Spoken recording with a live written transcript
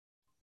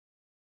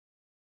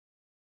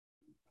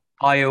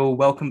Hi all,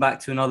 welcome back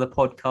to another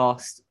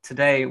podcast.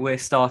 Today we're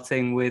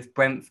starting with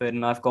Brentford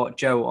and I've got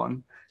Joe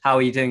on. How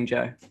are you doing,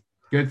 Joe?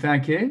 Good,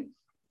 thank you.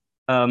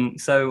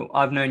 So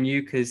I've known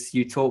you because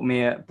you taught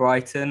me at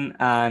Brighton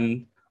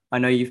and I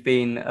know you've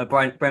been a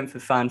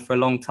Brentford fan for a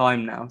long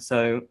time now.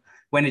 So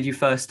when did you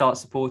first start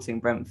supporting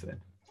Brentford?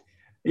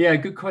 Yeah,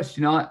 good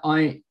question.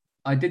 I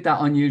did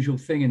that unusual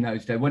thing in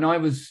those days. When I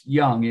was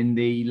young in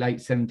the late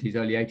 70s,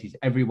 early 80s,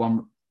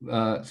 everyone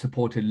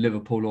supported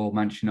Liverpool or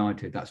Manchester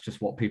United. That's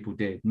just what people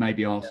did,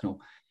 maybe Arsenal.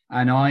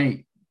 And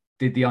I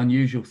did the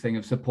unusual thing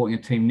of supporting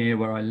a team near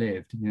where I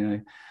lived, you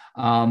know.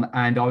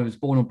 And I was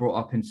born and brought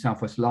up in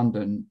southwest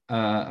London,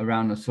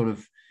 around the sort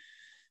of,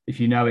 if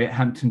you know it,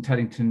 Hampton,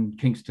 Teddington,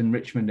 Kingston,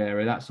 Richmond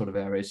area, that sort of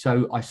area.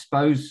 So I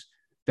suppose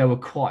there were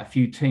quite a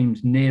few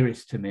teams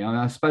nearest to me.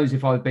 I suppose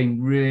if I'd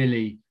been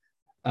really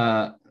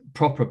uh,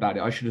 proper about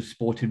it, I should have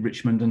supported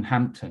Richmond and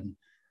Hampton,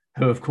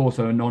 who of course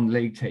are a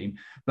non-league team,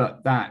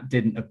 but that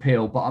didn't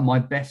appeal. But my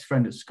best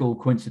friend at school,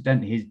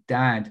 coincidentally, his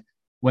dad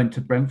went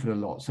to Brentford a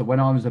lot. So when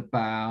I was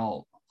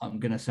about,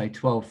 I'm going to say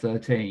 12,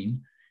 13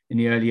 in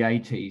the early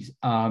 80s,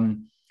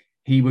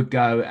 he would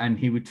go and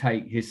he would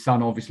take his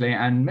son, obviously,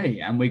 and me,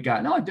 and we'd go,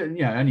 no, I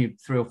didn't, only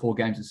 3 or 4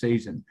 games a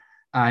season.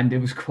 And it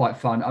was quite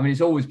fun. I mean,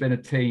 it's always been a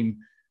team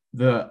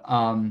that,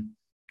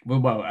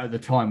 well, at the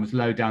time was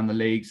low down the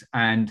leagues.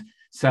 And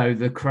so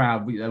the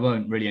crowd, there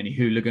weren't really any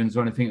hooligans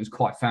or anything. It was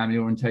quite family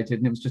orientated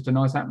and it was just a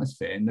nice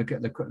atmosphere. And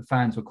the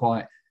fans were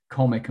quite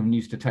comic and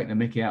used to take the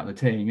mickey out of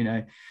the team, you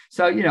know.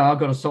 So, I've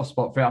got a soft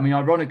spot for it. I mean,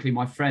 ironically,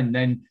 my friend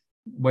then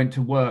went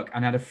to work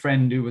and had a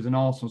friend who was an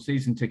Arsenal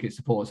season ticket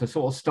supporter. So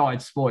sort of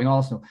started supporting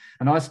Arsenal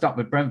and I stuck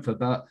with Brentford.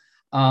 But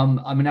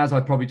I mean, as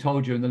I probably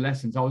told you in the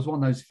lessons, I was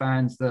one of those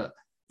fans that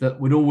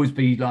would always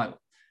be like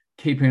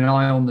keeping an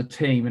eye on the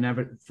team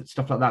and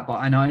stuff like that.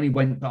 But and I only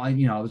went, but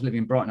I was living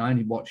in Brighton. I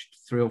only watched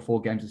 3 or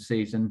 4 games a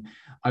season.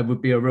 I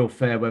would be a real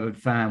fair weather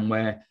fan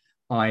where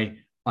I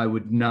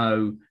would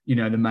know,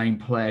 the main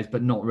players,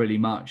 but not really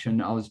much.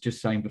 And I was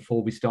just saying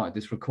before we started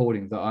this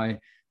recording that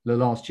the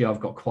last year I've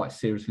got quite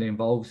seriously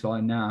involved. So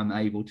I now am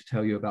able to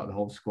tell you about the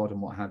whole squad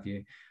and what have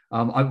you.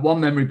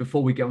 One memory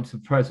before we get on to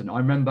the present, I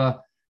remember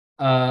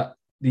I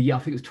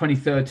think it was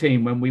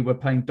 2013 when we were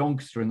playing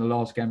Doncaster in the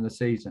last game of the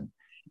season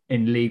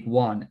in League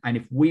One. And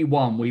if we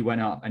won, we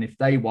went up. And if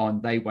they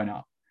won, they went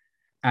up.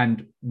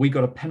 And we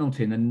got a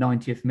penalty in the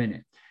 90th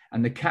minute.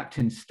 And the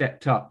captain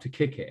stepped up to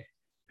kick it,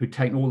 who'd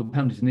taken all the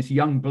penalties. And this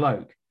young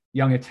bloke,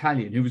 young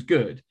Italian, who was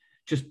good,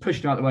 just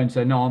pushed him out of the way and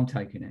said, no, I'm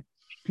taking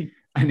it.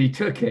 And he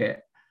took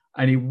it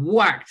and he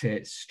whacked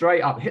it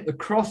straight up, hit the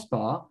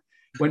crossbar,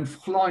 went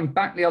flying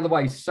back the other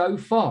way so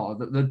far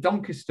that the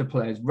Doncaster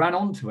players ran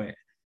onto it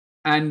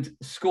and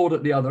scored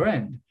at the other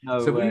end.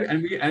 No So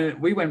way.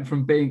 we went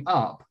from being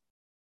up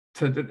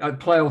to the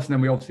playoffs, and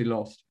then we obviously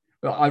lost.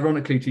 But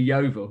ironically, to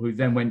Yeovil, who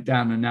then went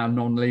down and now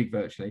non-league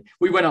virtually,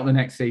 we went up the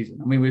next season.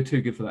 I mean, we were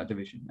too good for that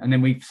division, and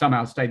then we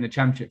somehow stayed in the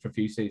Championship for a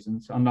few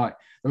seasons. Unlike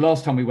the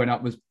last time we went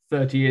up was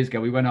 30 years ago.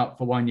 We went up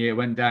for 1 year,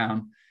 went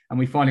down, and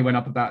we finally went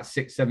up about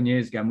 6, 7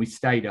 years ago, and we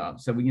stayed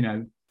up. So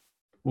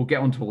we'll get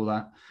onto all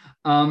that.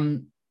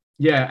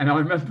 Yeah, and I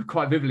remember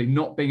quite vividly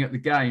not being at the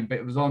game, but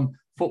it was on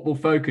Football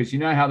Focus. You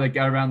know how they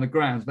go around the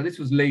grounds, but this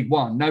was League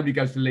One. Nobody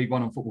goes to League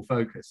One on Football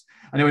Focus.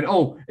 And they went,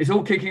 oh, it's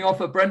all kicking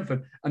off at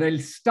Brentford. And they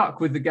stuck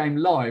with the game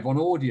live on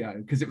audio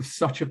because it was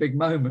such a big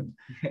moment.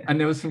 And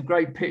there were some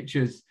great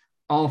pictures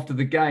after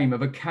the game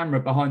of a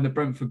camera behind the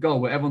Brentford goal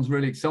where everyone's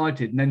really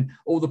excited. And then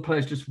all the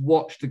players just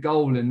watched the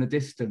goal in the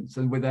distance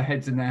and with their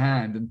heads in their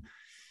hand. And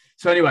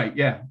so anyway,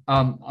 yeah,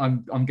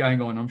 I'm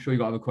going on. I'm sure you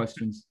got other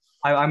questions.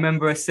 I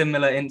remember a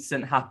similar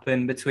incident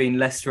happened between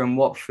Leicester and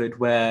Watford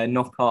where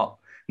Knockout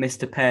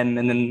missed a pen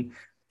and then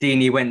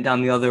Deeney went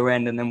down the other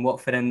end and then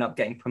Watford ended up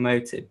getting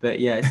promoted.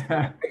 But yeah, it's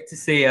great to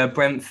see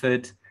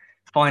Brentford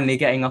finally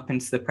getting up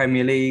into the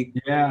Premier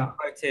League, Yeah.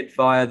 promoted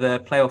via the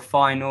playoff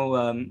final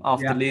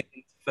after Yeah. losing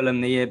to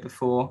Fulham the year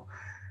before.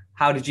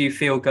 How did you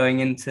feel going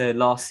into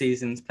last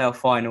season's playoff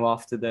final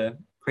after the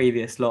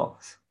previous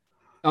loss?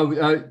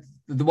 Oh,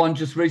 the one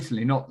just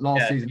recently, not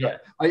last Yeah, season. yeah.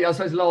 I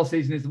suppose last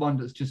season is the one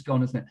that's just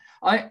gone, isn't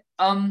it?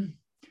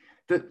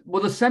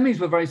 The semis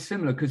were very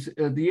similar because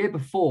the year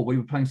before we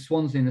were playing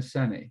Swansea in the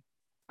semi,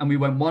 and we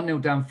went 1-0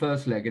 down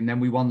first leg, and then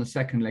we won the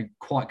second leg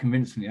quite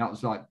convincingly. That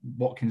was like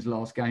Watkins'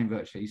 last game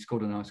virtually. He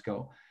scored a nice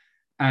goal,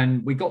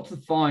 and we got to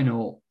the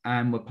final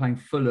and we're playing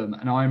Fulham,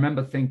 and I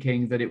remember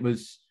thinking that it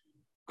was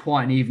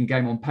quite an even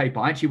game on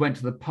paper. I actually went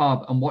to the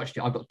pub and watched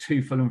it. I've got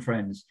 2 Fulham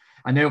friends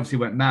and they obviously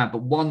went mad,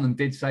 but one of them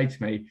did say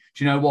to me,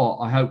 do you know what?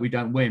 I hope we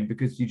don't win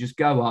because you just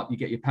go up, you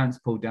get your pants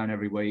pulled down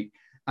every week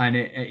and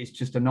it's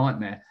just a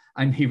nightmare.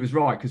 And he was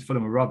right because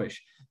Fulham are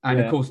rubbish. And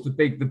of Yeah. course, the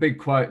big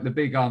quote, the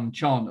big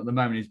chant at the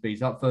moment is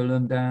 "Bees up,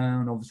 Fulham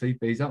down." Obviously,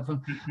 Bees up,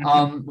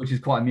 Fulham, which is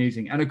quite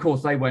amusing. And of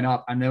course, they went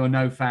up, and there were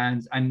no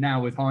fans. And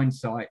now, with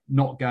hindsight,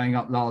 not going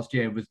up last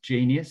year was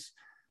genius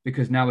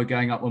because now we're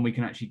going up when we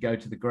can actually go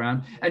to the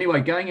ground.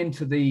 Anyway, going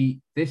into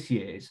this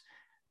year's,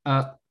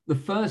 the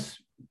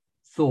first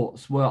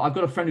thoughts were I've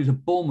got a friend who's a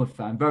Bournemouth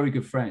fan, very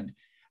good friend,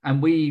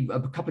 And we, a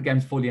couple of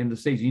games before the end of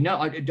the season, you know,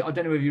 I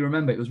don't know if you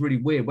remember, it was really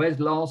weird. Whereas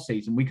last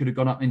season, we could have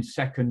gone up in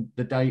second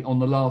the day on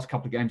the last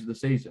couple of games of the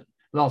season,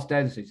 last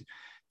day of the season.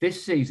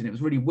 This season, it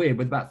was really weird.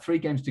 With about 3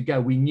 games to go,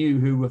 we knew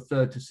who were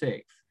 3rd to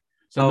 6th.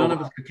 So none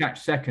of us could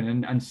catch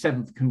 2nd, and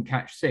 7th couldn't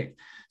catch 6th.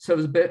 So it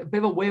was a bit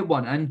of a weird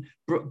one.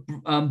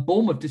 And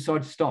Bournemouth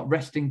decided to start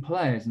resting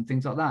players and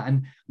things like that.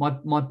 And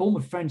my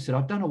Bournemouth friend said,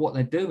 I don't know what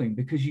they're doing,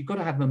 because you've got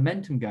to have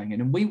momentum going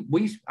in. And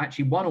we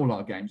actually won all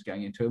our games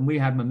going into it, and we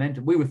had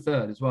momentum. We were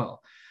 3rd as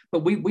well. But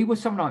we were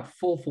something like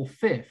 4th or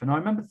 5th. And I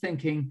remember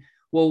thinking,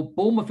 well,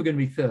 Bournemouth are going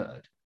to be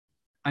 3rd.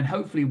 And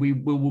hopefully we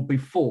will be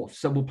 4th.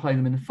 So we'll play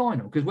them in the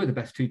final, because we're the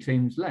best 2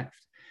 teams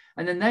left.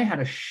 And then they had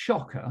a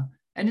shocker,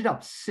 ended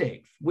up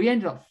 6th. We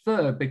ended up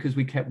 3rd because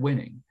we kept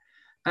winning.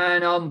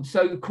 And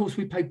so, of course,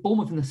 we played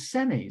Bournemouth in the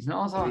semis. And I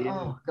was like,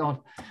 oh, God.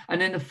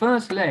 And then the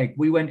first leg,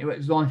 it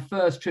was my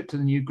first trip to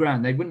the new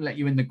ground. They wouldn't let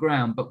you in the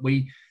ground, but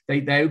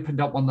they opened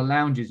up one of the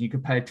lounges. And you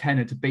could pay a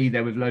tenner to be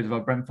there with loads of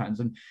our Brent fans.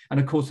 And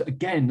of course,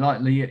 again,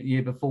 like the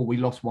year before, we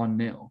lost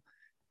 1-0.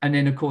 And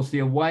then, of course, the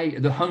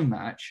home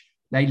match,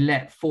 they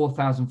let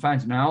 4,000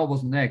 fans. Now, I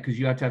wasn't there because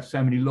you had to have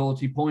so many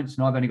loyalty points,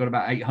 and I've only got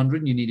about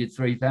 800, and you needed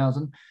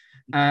 3,000.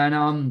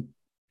 And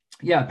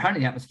yeah,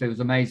 apparently the atmosphere was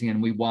amazing,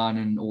 and we won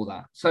and all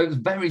that. So it was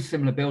very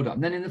similar build-up.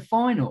 And then in the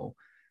final,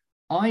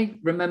 I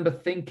remember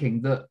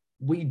thinking that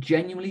we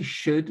genuinely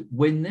should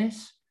win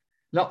this.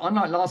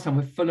 Unlike last time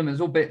with Fulham, it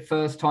was all a bit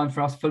first time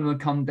for us. Fulham had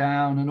come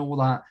down and all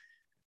that.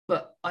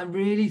 But I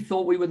really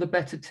thought we were the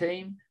better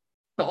team.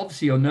 But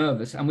obviously you're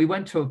nervous. And we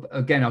went to,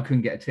 again, I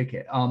couldn't get a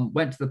ticket.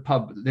 Went to the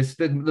pub.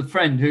 The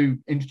friend who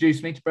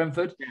introduced me to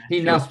Brentford, he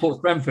now supports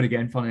Brentford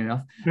again, funny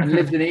enough, and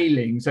lives in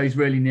Ealing, so he's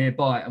really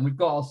nearby. And we've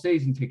got our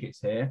season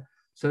tickets here.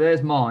 So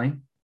there's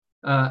mine,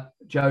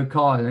 Joe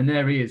Kyle, and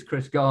there he is,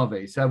 Chris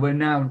Garvey. So we're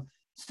now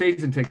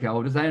season ticket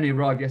holders. They only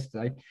arrived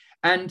yesterday.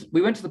 And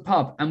we went to the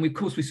pub, and of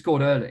course we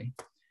scored early.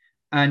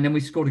 And then we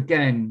scored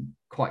again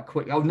quite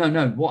quick. Oh,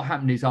 no. What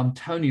happened is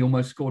Tony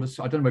almost scored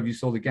I don't know if you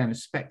saw the game. It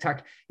was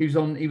spectacular. He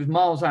was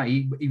miles out.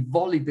 He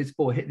volleyed this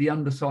ball, hit the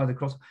underside of the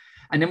cross.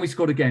 And then we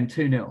scored again,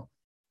 2-0.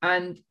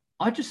 And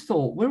I just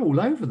thought, we're all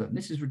over them.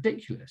 This is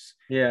ridiculous.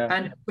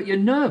 Yeah. But you're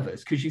nervous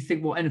because you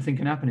think, well, anything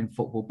can happen in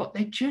football. But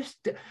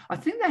I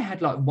think they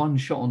had like 1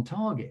 shot on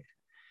target.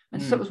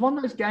 And so it was one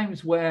of those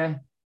games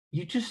where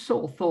you just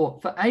sort of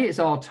thought, it's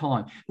our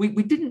time. We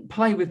didn't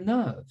play with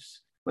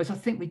nerves, whereas I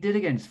think we did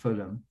against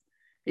Fulham.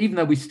 Even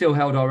though we still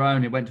held our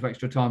own, it went to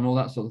extra time and all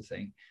that sort of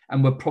thing.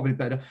 And we're probably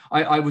better.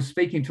 I was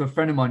speaking to a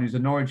friend of mine who's a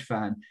Norwich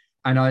fan,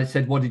 and I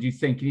said, what did you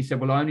think? And he said,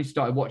 well, I only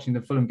started watching the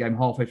Fulham game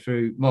halfway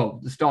through,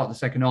 the start of the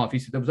second half. He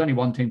said, there was only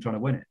one team trying to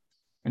win it.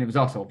 And it was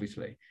us,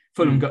 obviously.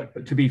 Fulham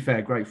got, to be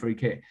fair, great free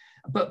kick.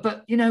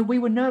 But we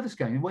were nervous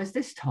going, whereas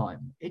this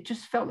time, it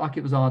just felt like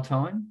it was our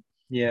time.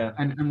 Yeah.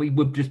 And we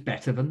were just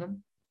better than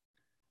them.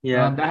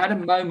 Yeah. They had a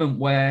moment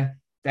where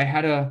they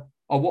had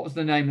what was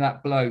the name of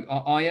that bloke?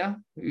 Aya,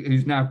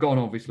 who's now gone,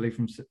 obviously,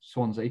 from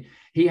Swansea.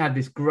 He had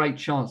this great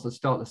chance to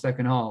start the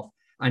second half,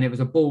 and it was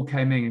a ball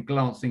came in and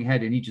glancing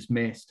head, and he just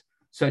missed.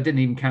 So it didn't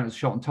even count as a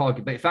shot on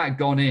target. But if that had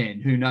gone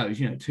in, who knows?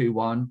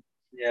 2-1.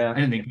 Yeah,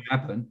 anything can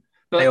happen.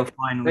 But playoff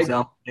finals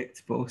are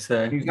unpredictable.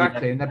 So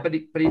exactly, yeah. But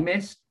he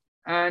missed,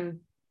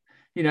 and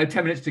 10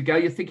 minutes to go,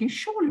 you're thinking,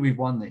 surely we've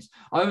won this.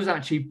 I was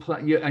actually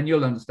and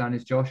you'll understand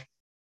this, Josh,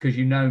 because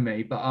you know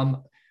me. But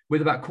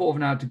with about quarter of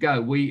an hour to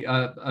go, we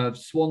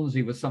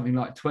Swansea was something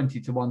like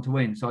 20-1 to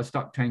win. So I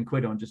stuck 10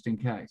 quid on just in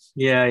case.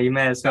 Yeah, you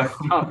may as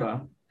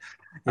well.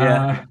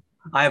 Yeah.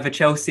 I have a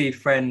Chelsea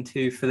friend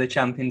who, for the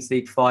Champions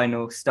League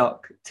final,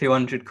 stuck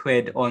 200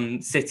 quid on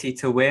City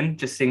to win,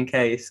 just in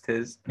case.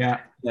 Because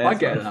I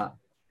get that.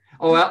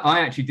 Oh,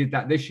 I actually did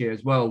that this year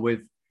as well.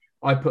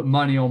 I put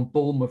money on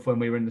Bournemouth when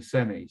we were in the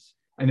semis,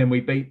 and then we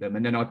beat them.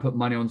 And then I put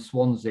money on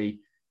Swansea,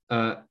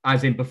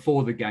 as in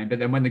before the game. But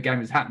then when the game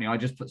was happening, I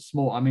just put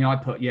small. I mean, I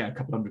put a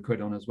couple hundred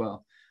quid on as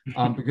well,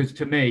 because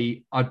to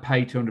me, I'd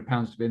pay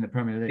 £200 to be in the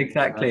Premier League.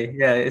 Exactly.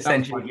 Yeah,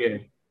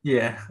 essentially.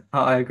 Yeah,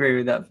 I agree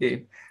with that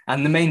view.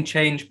 And the main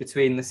change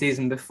between the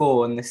season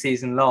before and the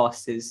season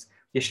last is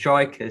your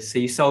strikers. So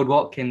you sold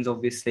Watkins,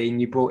 obviously, and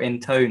you brought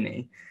in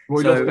Tony.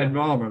 Well, you lost Ben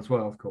Rama as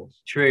well, of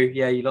course. True.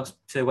 Yeah, you lost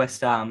to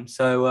West Ham.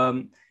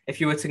 So if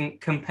you were to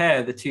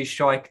compare the 2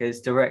 strikers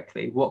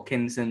directly,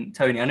 Watkins and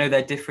Tony, I know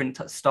they're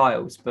different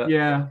styles, but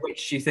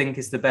which do you think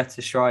is the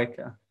better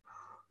striker?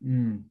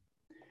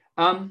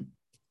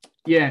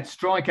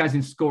 Strike as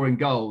in scoring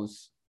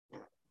goals.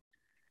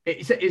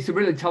 It's a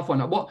really tough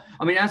one.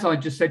 As I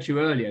just said to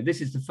you earlier,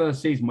 this is the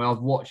first season where I've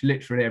watched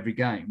literally every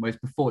game, whereas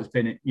before it's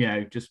been,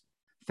 just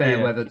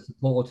fair weather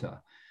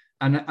supporter.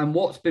 And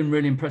what's been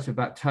really impressive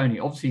about Tony,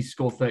 obviously he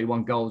scored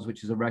 31 goals,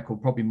 which is a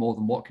record, probably more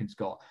than Watkins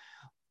got.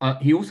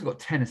 He also got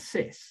 10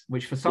 assists,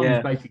 which for someone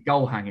who's basically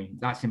goal hanging,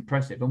 that's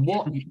impressive. And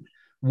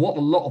what a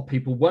lot of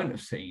people won't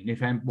have seen if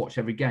they watch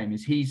every game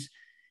is he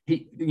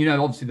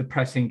obviously the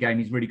pressing game,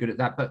 he's really good at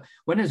that. But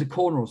when there's a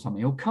corner or something,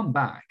 he'll come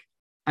back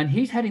and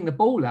he's heading the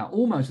ball out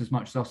almost as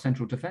much as our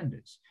central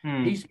defenders.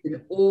 He's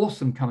been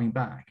awesome coming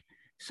back.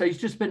 So he's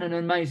just been an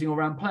amazing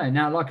all-round player.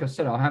 Now, like I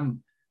said, I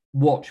haven't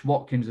watch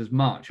Watkins as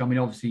much. I mean,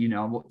 obviously, you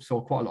know, I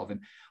saw quite a lot of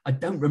him. I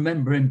don't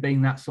remember him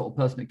being that sort of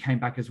person that came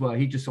back as well.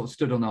 He just sort of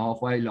stood on the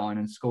halfway line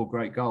and scored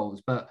great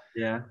goals. But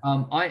yeah,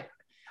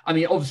 I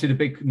mean, obviously, the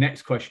big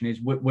next question is,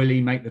 will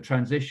he make the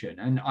transition?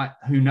 And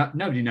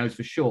nobody knows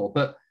for sure.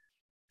 But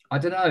I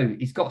don't know.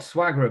 He's got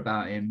swagger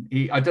about him.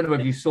 I don't know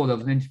whether you saw, there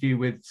was an interview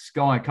with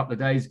Sky a couple of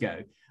days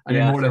ago, and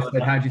then more or less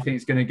said, "How do you think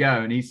it's going to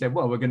go?" And he said,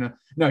 "Well, we're going to."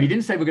 No, he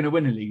didn't say we're going to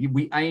win the league.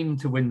 We aim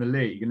to win the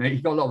league, and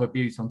he got a lot of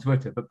abuse on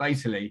Twitter. But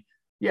basically,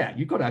 yeah,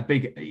 you've got to have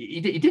big. He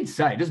did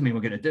say it doesn't mean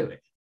we're going to do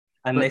it.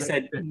 And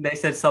they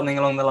said something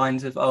along the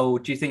lines of, "Oh,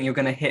 do you think you're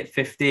going to hit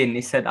 15?"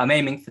 He said, "I'm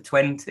aiming for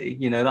 20."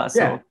 You know, that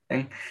sort of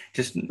thing.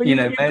 Just but you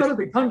know, you've got to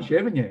be punchy,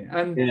 haven't you?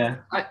 And yeah,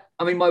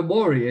 I mean, my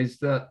worry is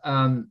that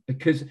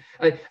because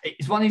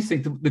it's one of these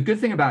things. The good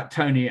thing about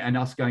Tony and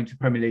us going to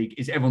Premier League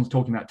is everyone's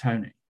talking about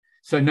Tony,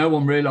 so no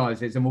one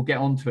realizes, and we'll get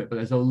onto it. But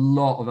there's a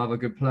lot of other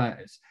good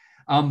players.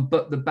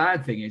 But the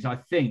bad thing is, I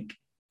think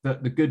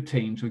that the good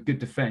teams with good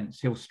defence,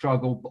 he'll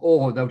struggle,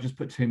 or they'll just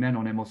put two men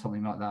on him or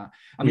something like that.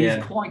 I mean,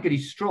 he's quite good.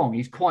 He's strong.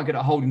 He's quite good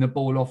at holding the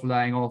ball off,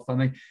 laying off. I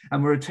mean,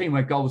 and we're a team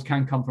where goals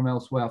can come from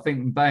elsewhere. I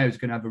think Mbayo's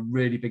going to have a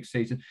really big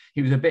season.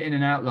 He was a bit in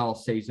and out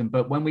last season,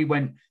 but when we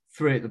went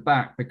three at the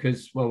back,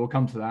 because, well, we'll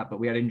come to that, but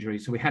we had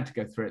injuries, so we had to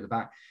go three at the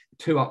back,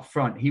 two up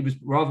front. He was,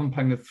 rather than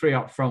playing the three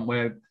up front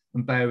where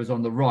Mbayo was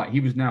on the right, he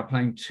was now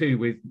playing two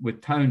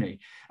with Tony,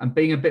 and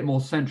being a bit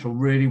more central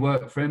really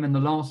worked for him. In the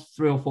last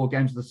 3 or 4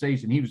 games of the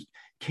season, he was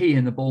key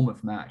in the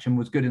Bournemouth match and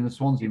was good in the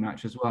Swansea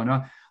match as well.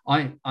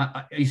 And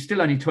I he's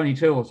still only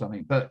 22 or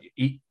something, but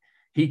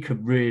he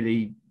could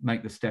really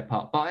make the step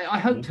up. But I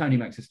hope Tony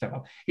makes a step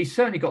up. He's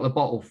certainly got the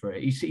bottle for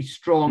it. He's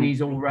strong.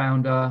 He's all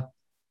rounder.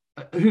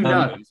 Who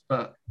knows?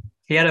 But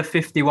he had a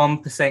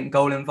 51%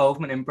 goal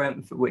involvement in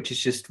Brentford, which is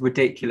just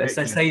ridiculous.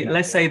 Let's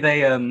say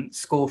they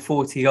score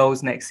 40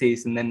 goals next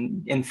season,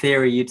 then in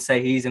theory you'd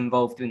say he's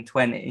involved in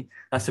 20.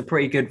 That's a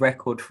pretty good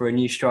record for a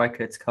new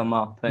striker to come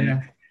up.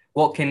 And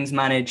Watkins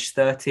managed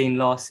 13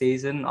 last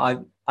season.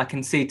 I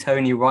can see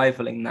Tony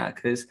rivaling that,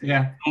 because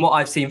from what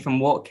I've seen from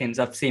Watkins,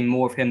 I've seen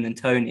more of him than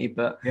Tony,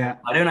 but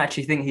I don't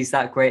actually think he's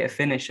that great a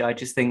finisher. I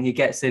just think he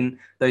gets in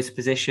those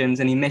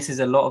positions and he misses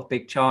a lot of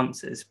big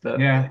chances. But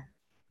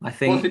I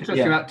think what's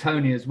interesting about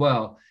Tony as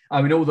well,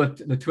 I mean, all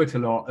the Twitter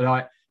lot,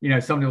 like, you know,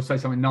 somebody will say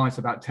something nice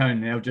about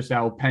Tony, they'll just say,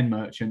 "Oh, pen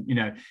merchant," you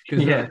know,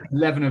 because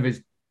 11 of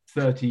his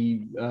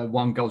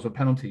 31 goals were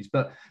penalties,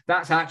 but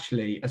that's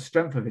actually a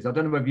strength of his. I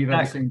don't know whether you've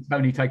ever seen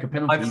Tony take a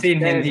penalty. I've seen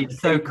him. He's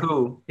so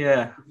cool.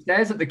 Yeah. He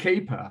stares at the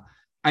keeper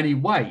and he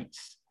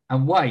waits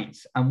and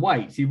waits and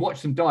waits. He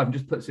watches him dive and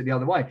just puts it the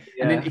other way.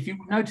 Yeah. And then if you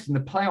notice in the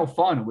playoff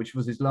final, which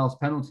was his last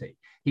penalty,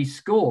 he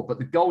scored, but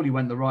the goalie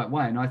went the right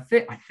way. And I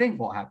think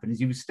what happened is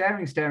he was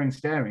staring.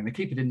 The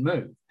keeper didn't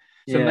move.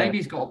 So maybe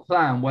he's got a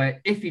plan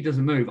where if he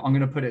doesn't move, I'm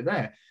going to put it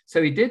there.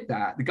 So he did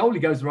that. The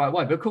goalie goes the right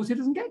way, but of course he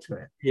doesn't get to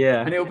it.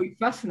 Yeah. And it'll be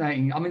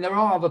fascinating. I mean, there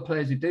are other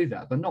players who do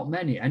that, but not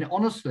many. And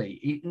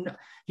honestly,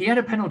 he had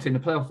a penalty in the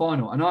playoff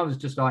final, and I was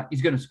just like,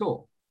 he's going to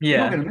score. Yeah. He's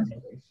not going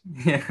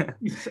to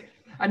miss it.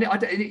 Yeah.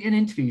 And in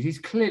interviews, he's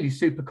clearly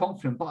super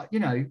confident, but, you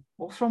know,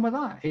 what's wrong with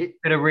that?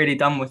 Could have really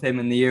done with him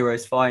in the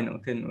Euros final,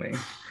 couldn't we?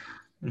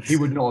 He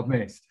would not have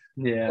missed.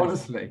 Yeah.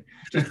 Honestly.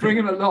 Just bring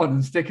him along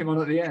and stick him on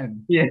at the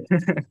end. Yeah.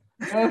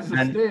 That's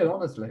a steal,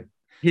 honestly.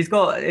 He's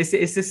got, it's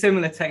a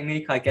similar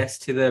technique, I guess,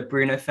 to the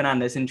Bruno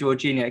Fernandes and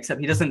Jorginho,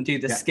 except he doesn't do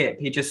the skip.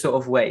 He just sort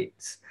of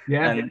waits.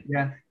 Yeah.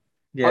 Oh,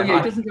 yeah,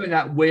 he doesn't go in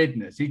that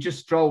weirdness. He just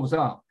strolls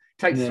up,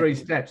 takes 3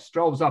 steps,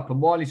 strolls up,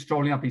 and while he's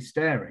strolling up, he's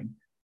staring.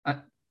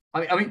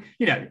 I mean,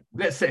 you know,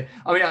 let's say,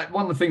 I mean,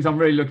 one of the things I'm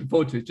really looking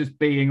forward to is just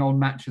being on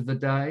Match of the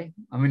Day.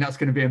 I mean, that's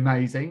going to be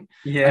amazing.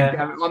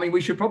 Yeah. And, I mean,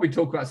 we should probably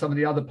talk about some of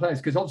the other players,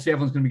 because obviously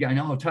everyone's going to be going,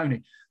 "Oh,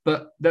 Tony."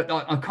 But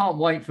I can't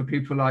wait for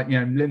people like,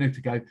 you know, Lino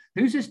to go,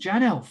 "Who's this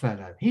Janelt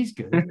fellow? He's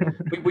good."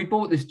 we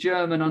bought this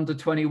German under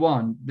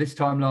 21 this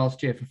time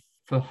last year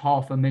for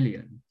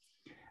 $500,000.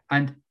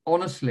 And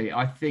honestly,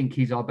 I think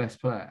he's our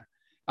best player.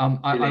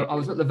 I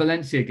was at the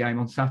Valencia game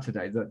on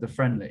Saturday, the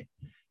friendly,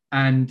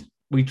 and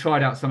we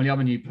tried out some of the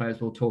other new players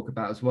we'll talk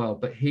about as well.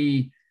 But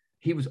he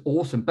was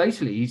awesome.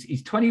 Basically,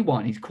 he's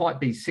 21. He's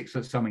quite big, 6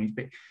 foot something. He's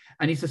big.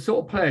 And he's the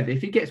sort of player that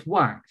if he gets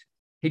whacked,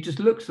 he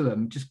just looks at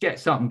them, just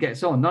gets up and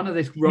gets on. None of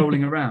this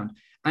rolling around.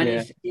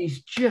 And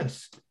he's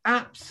just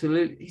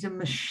absolutely, he's a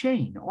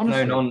machine,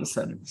 honestly. No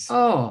nonsense.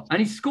 Oh, and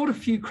he's scored a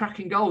few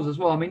cracking goals as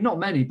well. I mean, not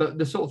many, but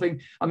the sort of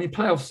thing, I mean,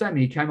 playoff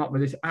semi, he came up with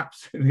this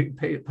absolute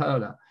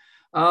perler.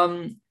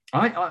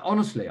 I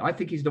honestly, I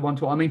think he's the one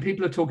to, I mean,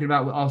 people are talking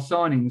about our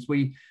signings.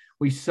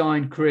 We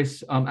signed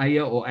Chris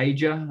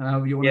Aja,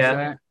 however you want to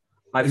say it.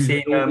 I've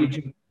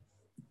seen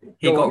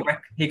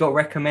he got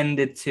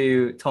recommended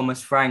to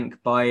Thomas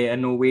Frank by a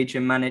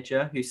Norwegian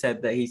manager who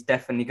said that he's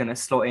definitely going to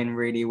slot in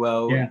really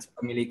well into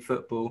Premier League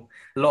football.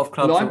 A lot of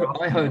clubs. Well,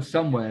 I heard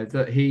somewhere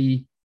that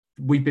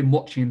we've been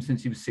watching him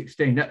since he was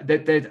 16.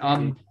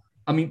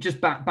 I mean, just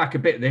back a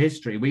bit of the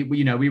history. We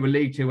were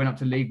League Two, went up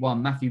to League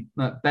One. Matthew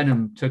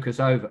Benham took us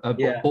over,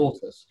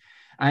 bought us.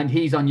 And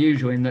he's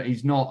unusual in that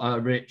he's not a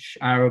rich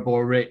Arab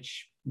or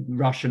rich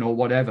Russian or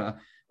whatever.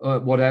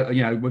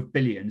 whatever, with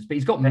billions, but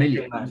he's got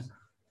millions.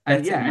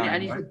 And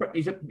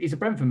he's a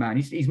Brentford man.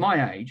 He's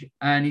my age,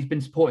 and he's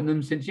been supporting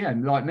them since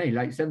like me,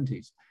 late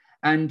 70s.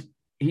 And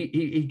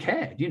he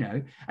cared,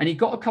 and he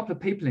got a couple of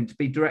people in to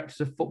be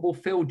directors of football.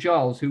 Phil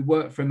Giles, who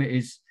worked for him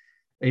he's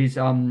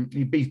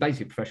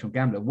basically a professional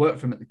gambler, worked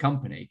for him at the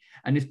company,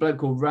 and this bloke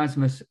called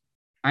Rasmus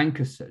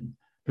Ankerson,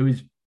 who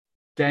is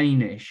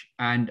Danish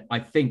and I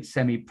think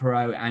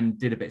semi-pro and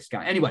did a bit of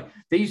scout. Anyway,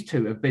 these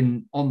two have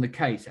been on the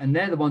case, and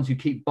they're the ones who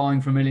keep buying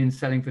for millions,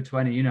 selling for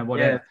 20,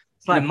 whatever. Yeah,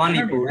 it's like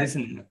Moneyball,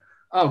 isn't it?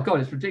 Oh God,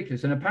 it's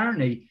ridiculous. And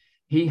apparently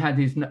he had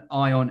his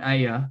eye on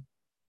Ayer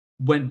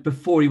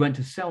before he went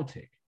to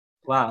Celtic.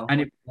 Wow. And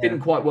it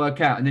didn't quite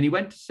work out. And then he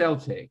went to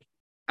Celtic.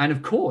 And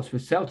of course,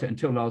 with Celtic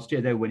until last year,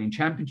 they were winning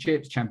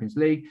championships, Champions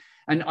League.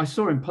 And I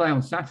saw him play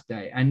on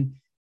Saturday. And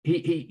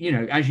he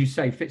as you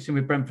say, fits in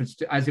with Brentford,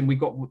 as in we've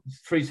got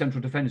 3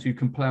 central defenders who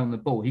can play on the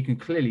ball. He can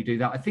clearly do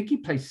that. I think he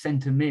played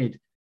centre mid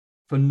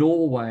for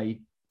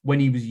Norway when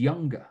he was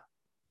younger,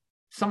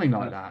 something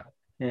like that.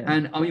 Yeah.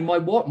 And I mean,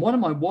 one of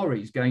my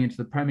worries going into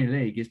the Premier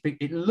League is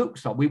it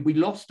looks like we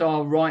lost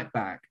our right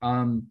back,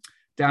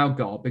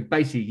 Dalgaard, but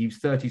basically he was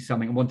 30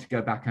 something and wanted to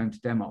go back home to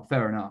Denmark.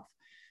 Fair enough.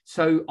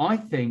 So I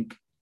think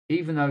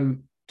even though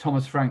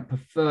Thomas Frank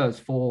prefers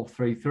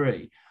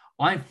 4-3-3,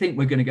 I think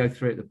we're going to go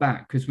through at the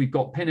back because we've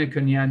got Pinnock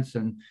and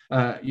Janssen.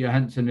 It's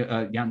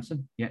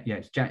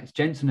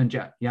Jensen and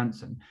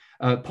Janssen.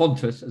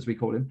 Pontus, as we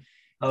call him.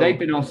 They've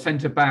been our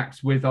centre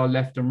backs with our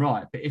left and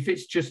right. But if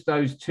it's just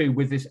those two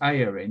with this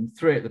Ayer in,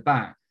 3 at the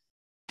back,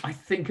 I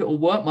think it'll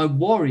work. My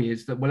worry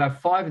is that we'll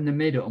have 5 in the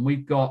middle and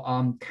we've got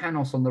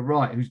Canos on the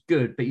right, who's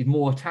good, but he's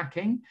more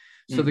attacking.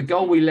 So the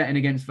goal we let in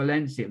against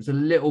Valencia, it was a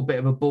little bit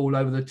of a ball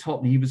over the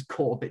top and he was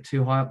caught a bit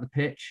too high up the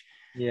pitch.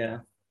 Yeah.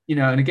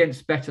 And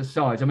against better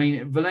sides. I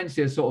mean,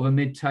 Valencia is sort of a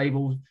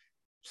mid-table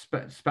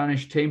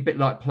Spanish team, a bit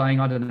like playing,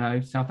 I don't know,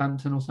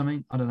 Southampton or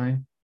something. I don't know.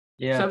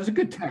 Yeah. So it was a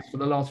good test for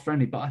the last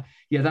friendly. But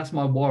that's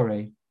my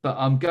worry.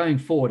 But going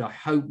forward, I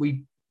hope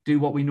we do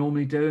what we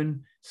normally do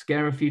and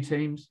scare a few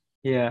teams.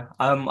 Yeah.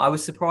 I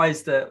was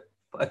surprised that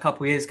a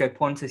couple of years ago,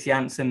 Pontus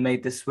Jansson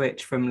made the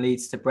switch from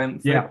Leeds to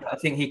Brentford. Yeah. I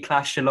think he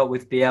clashed a lot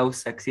with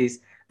Bielsa because he's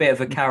a bit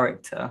of a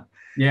character.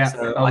 Yeah.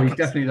 So he's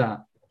definitely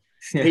that.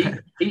 Yeah.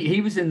 He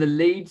was in the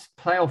Leeds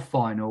playoff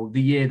final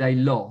the year they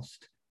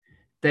lost.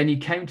 Then he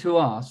came to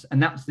us,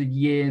 and that's the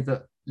year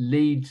that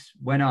Leeds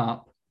went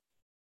up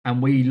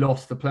and we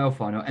lost the playoff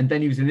final. And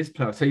then he was in this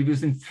playoff. So he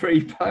was in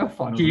 3 playoff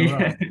finals.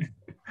 Yeah.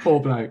 Poor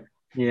bloke.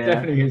 Yeah.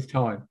 Definitely his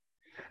time.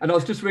 And I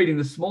was just reading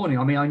this morning.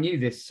 I mean, I knew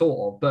this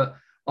sort of, but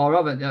our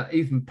other,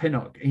 Ethan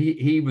Pinnock,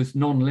 he was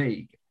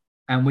non-league.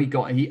 And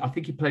I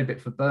think he played a bit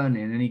for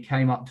Burnley, and then he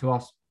came up to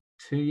us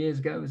 2 years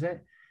ago, was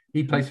it?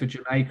 He plays for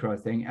Jamaica, I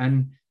think.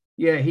 And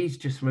yeah, he's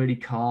just really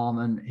calm,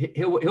 and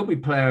he'll be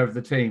player of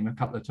the team a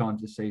couple of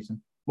times this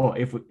season. Well,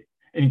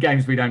 in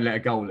games we don't let a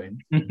goal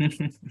in.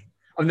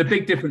 And the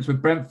big difference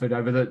with Brentford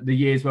over the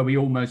years where we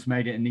almost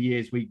made it, and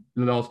the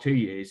last 2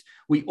 years,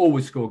 we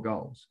always score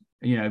goals.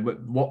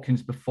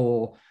 Watkins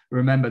before.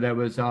 Remember there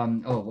was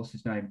what's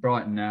his name?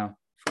 Brighton now.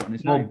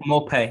 Neil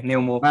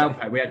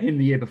Maupay. We had him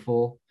the year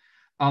before.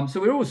 So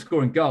we're always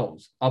scoring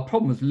goals. Our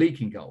problem was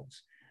leaking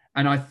goals,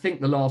 and I think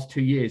the last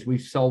 2 years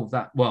we've solved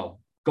that. Well,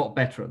 got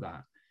better at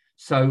that.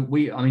 So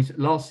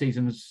last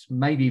season,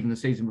 maybe even the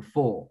season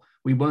before,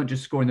 we weren't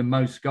just scoring the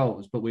most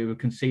goals, but we were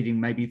conceding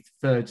maybe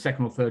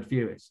second or third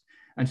fewest.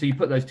 And so you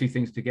put those two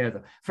things together.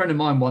 A friend of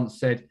mine once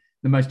said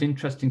the most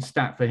interesting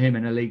stat for him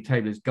in a league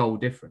table is goal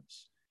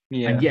difference.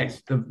 Yeah. And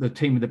yes, the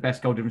team with the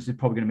best goal difference is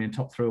probably going to be in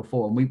top 3 or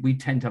 4. And we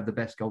tend to have the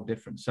best goal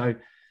difference. So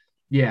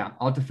yeah,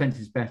 our defense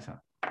is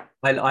better.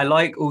 I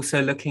like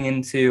also looking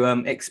into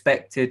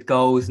expected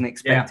goals and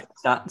expected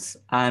stats.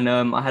 And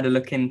I had a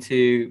look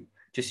into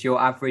just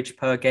your average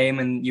per game,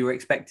 and you were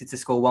expected to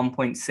score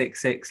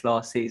 1.66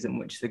 last season,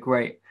 which is a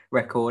great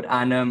record.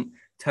 And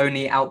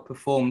Tony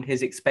outperformed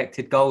his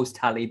expected goals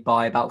tally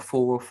by about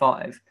 4 or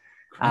 5.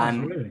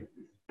 And really?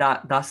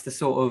 That's the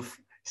sort of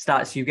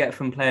stats you get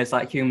from players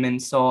like Heung-min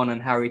Son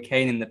and Harry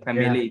Kane in the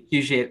Premier League.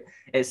 Usually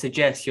it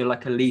suggests you're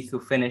like a lethal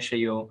finisher.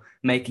 You're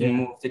making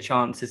more of the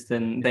chances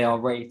than they are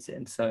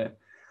rated. So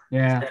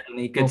it's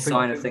definitely a good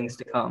sign of things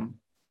to come.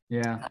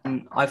 Yeah.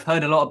 And I've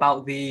heard a lot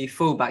about the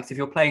fullbacks. If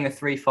you're playing a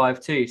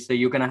 3-5-2, so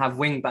you're going to have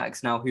wing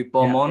backs now who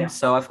bomb on.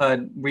 So I've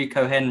heard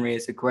Rico Henry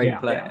is a great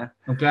player.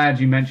 I'm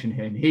glad you mentioned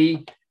him.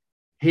 He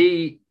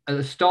at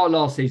the start of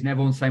last season,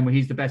 everyone's saying, well,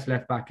 he's the best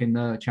left back in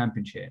the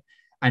Championship.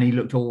 And he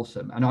looked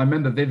awesome. And I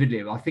remember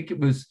vividly, I think it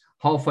was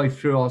halfway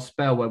through our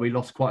spell where we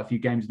lost quite a few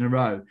games in a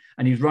row.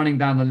 And he's running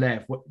down the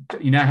left.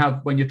 You know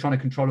how when you're trying to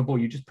control a ball,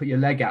 you just put your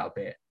leg out a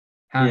bit,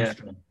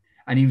 hamstring.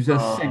 And he was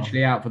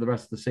essentially out for the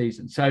rest of the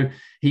season. So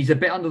he's a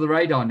bit under the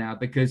radar now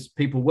because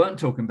people weren't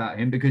talking about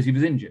him because he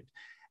was injured.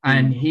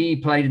 And he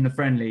played in the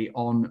friendly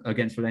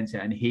against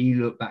Valencia, and he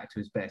looked back to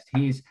his best.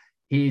 He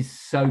is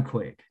so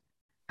quick.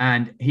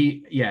 And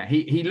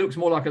he looks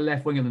more like a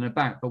left winger than a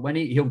back. But when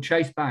he'll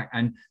chase back,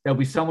 and there'll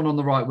be someone on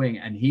the right wing,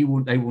 and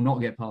they will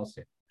not get past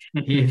him.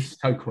 He is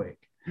so quick.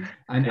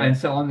 And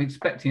so I'm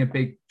expecting a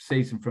big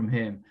season from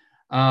him.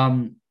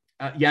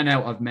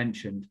 Janelt I've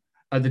mentioned.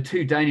 The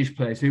two Danish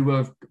players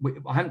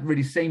I haven't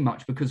really seen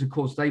much because, of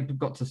course, they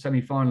got to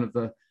semi-final of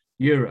the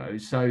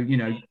Euros. So,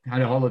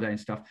 had a holiday and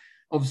stuff.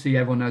 Obviously,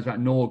 everyone knows about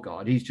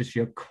Norgard. He's just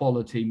your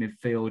quality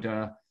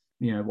midfielder,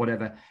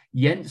 whatever.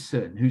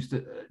 Jensen, who's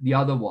the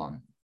other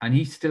one, and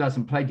he still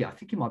hasn't played yet. I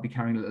think he might be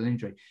carrying a little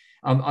injury.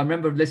 I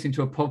remember listening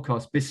to a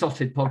podcast,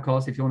 Besotted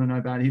podcast, if you want to know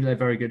about it. They're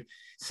very good,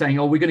 saying,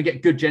 we're going to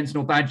get good Jensen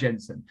or bad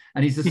Jensen.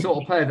 And he's the sort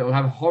of player that will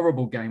have a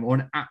horrible game or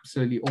an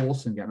absolutely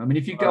awesome game. I mean,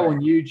 if you go on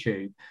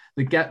YouTube,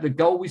 the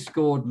goal we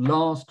scored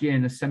last year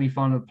in the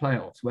semi-final of the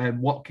playoffs, where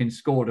Watkins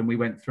scored and we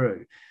went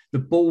through, the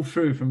ball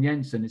through from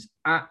Jensen is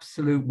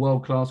absolute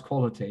world-class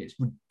quality. It's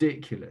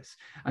ridiculous.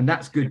 And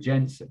that's good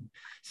Jensen.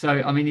 So,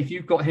 I mean, if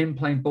you've got him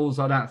playing balls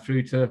like that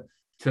through to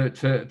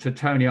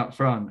Tony up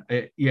front,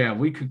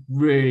 we could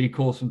really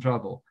cause some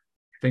trouble.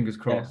 Fingers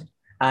crossed.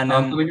 Yeah. And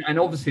and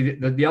obviously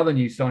the other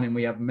new signing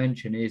we haven't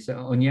mentioned is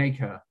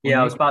Onyeka.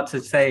 Yeah, I was about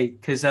to say,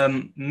 because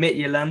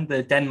Midtjylland,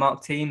 the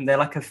Denmark team, they're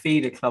like a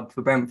feeder club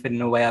for Brentford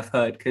in a way, I've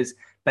heard, because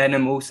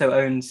Benham also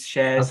owns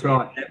shares. That's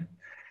right. In them.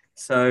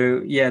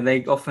 So yeah,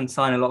 they often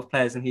sign a lot of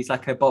players, and he's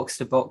like a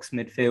box-to-box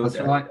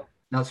midfielder.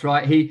 That's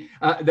right. He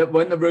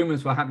when the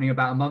rumours were happening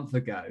about a month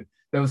ago,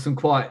 there was some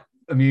quite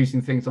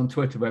amusing things on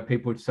Twitter where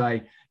people would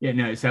say,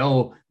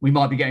 we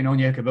might be getting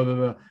Onyeka, blah, blah,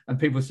 blah. And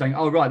people were saying,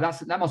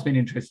 that must be an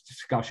interesting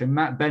discussion.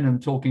 Matt Benham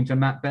talking to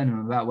Matt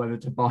Benham about whether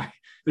to buy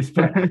this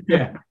player.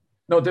 Yeah,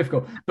 not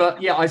difficult.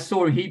 But yeah, I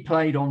saw him. He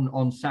played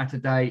on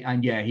Saturday,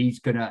 and yeah, he's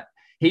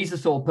the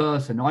sort of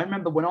person. I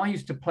remember when I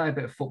used to play a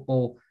bit of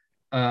football,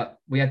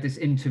 we had this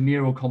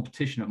intramural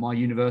competition at my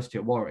university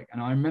at Warwick.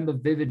 And I remember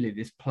vividly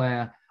this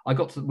player, we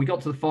got to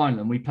the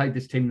final and we played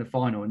this team in the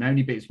final and they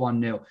only beat us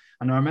 1-0.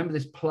 And I remember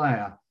this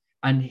player,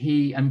 and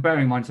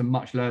bearing in mind it's a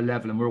much lower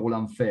level and we're all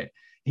unfit,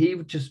 he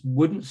just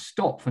wouldn't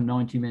stop for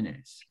 90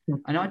 minutes.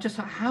 And I just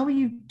thought, how are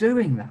you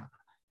doing that?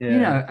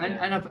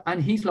 Yeah.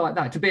 And he's like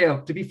that. To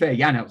be fair,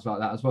 Janelt's like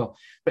that as well.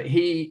 But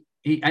he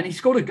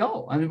scored a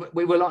goal, and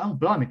we were like, oh,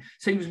 blimey.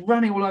 So he was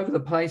running all over the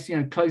place,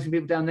 closing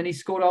people down. Then he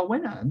scored our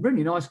winner, a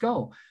really nice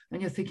goal.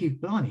 And you're thinking,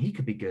 blimey, he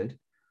could be good.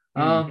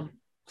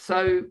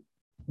 So,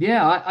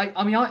 yeah,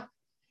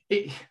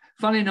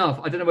 funny enough,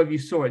 I don't know whether you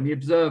saw it in The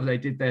Observer, they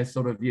did their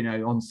sort of,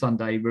 on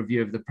Sunday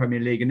review of the Premier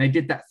League, and they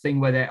did that thing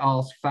where they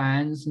asked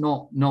fans,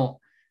 not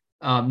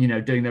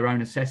doing their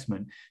own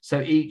assessment.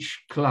 So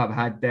each club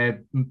had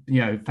their,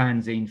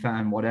 fanzine,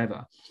 fan,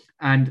 whatever.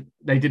 And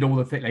they did all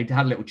the things. They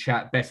had a little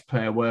chat, best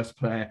player, worst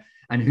player,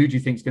 and who do you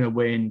think is going to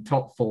win,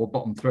 top 4,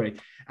 bottom 3.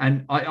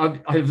 And I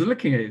was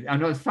looking at it,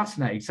 and I was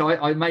fascinated. So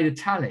I made a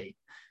tally.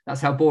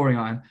 That's how boring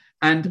I am.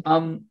 And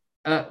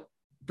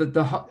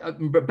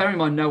bearing in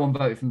mind, no one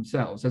voted for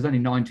themselves. There's only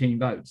 19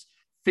 votes.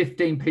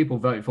 15 people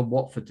voted for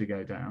Watford to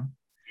go down.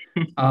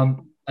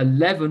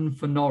 11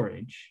 for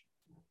Norwich.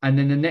 And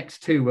then the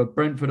next 2 were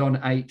Brentford on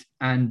 8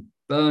 and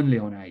Burnley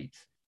on 8.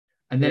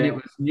 And then it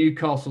was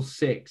Newcastle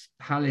 6,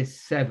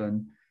 Palace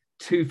 7,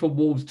 2 for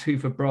Wolves, 2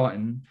 for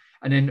Brighton.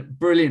 And then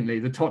brilliantly,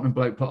 the Tottenham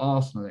bloke put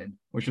Arsenal in,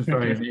 which was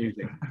very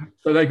amusing.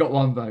 So they got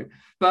 1 vote.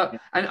 But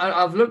and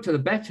I've looked at the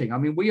betting. I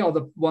mean, we are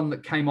the one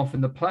that came off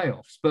in the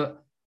playoffs,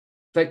 but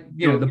they,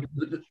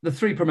 the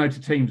 3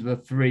 promoted teams are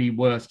the 3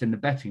 worst in the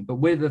betting, but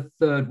we're the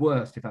 3rd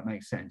worst, if that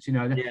makes sense.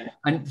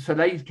 And so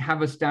they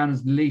have us down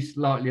as least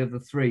likely of the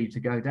 3 to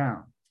go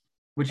down,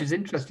 which is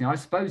interesting. I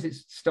suppose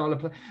it's style of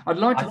play. I'd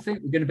like to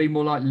think we're going to be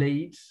more like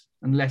Leeds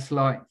and less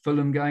like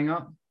Fulham going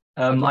up.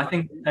 I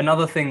think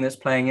another thing that's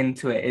playing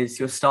into it is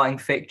your starting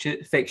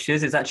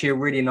fixtures. It's actually a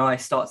really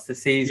nice start to the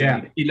season. Yeah.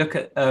 If you look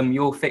at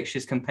your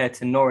fixtures compared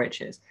to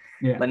Norwich's,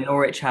 like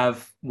Norwich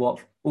have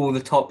all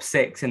the top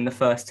 6 in the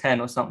first 10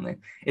 or something.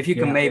 If you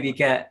can maybe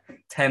get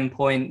 10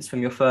 points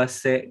from your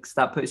first 6,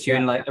 that puts you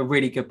in like a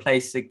really good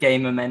place to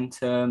gain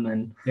momentum.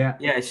 And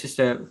it's just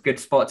a good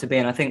spot to be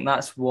in. I think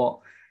that's what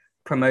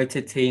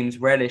promoted teams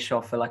relish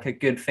off, like a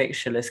good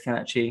fixture list can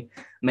actually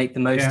make the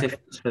most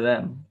difference for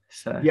them.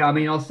 So I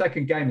mean, our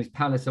second game is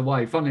Palace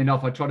away. Funnily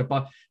enough, I tried to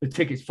buy the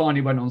tickets.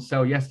 Finally went on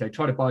sale yesterday.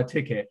 Tried to buy a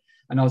ticket,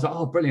 and I was like,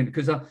 oh, brilliant!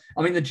 Because I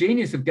mean, the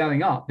genius of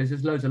going up is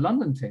there's loads of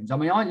London teams. I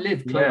mean, I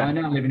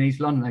now live in East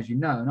London, as you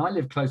know, and I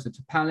live closer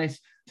to Palace,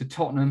 to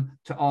Tottenham,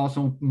 to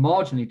Arsenal,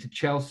 marginally to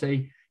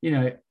Chelsea.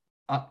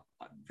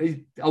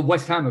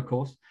 West Ham, of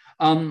course.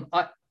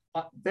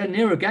 They're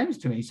nearer games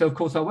to me, so of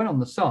course I went on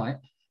the site.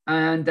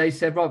 And they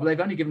said, right, well, they've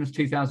only given us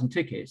 2,000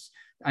 tickets.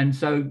 And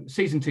so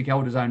season ticket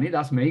holders only,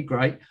 that's me,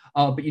 great.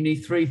 But you need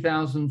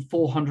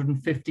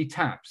 3,450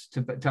 taps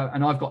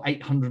and I've got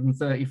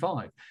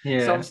 835.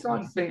 Yeah. So I'm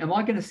starting to think, am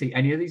I going to see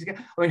any of these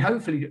again? I mean,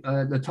 hopefully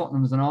the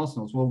Tottenhams and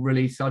Arsenals will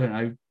release, I don't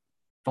know,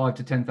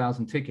 5,000 to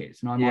 10,000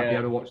 tickets, and I might be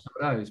able to watch some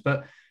of those. But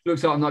it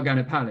looks like I'm not going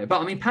to Palace.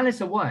 But I mean, Palace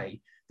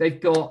away, they're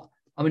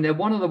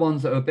one of the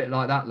ones that are a bit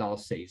like that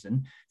last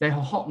season. They're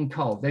hot and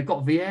cold. They've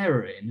got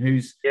Vieira in,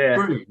 who's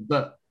brilliant,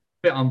 but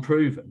bit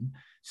unproven.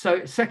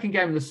 So second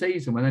game of the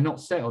season when they're not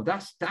settled,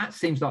 that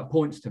seems like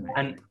points to me.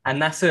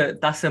 And that's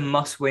a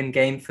must-win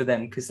game for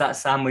them, because that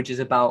sandwich is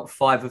about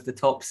 5 of the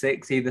top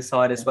 6 either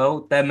side as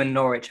well. Them and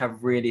Norwich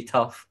have really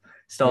tough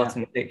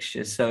starting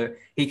fixtures. So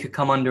he could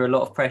come under a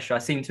lot of pressure. I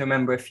seem to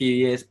remember a few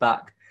years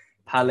back,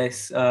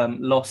 Palace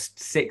lost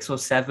 6 or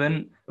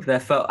 7 of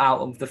their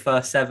out of the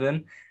first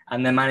 7,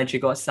 and their manager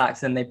got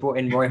sacked, and they brought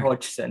in Roy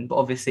Hodgson, but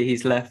obviously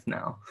he's left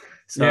now.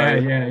 So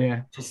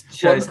just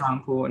shows how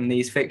important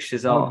these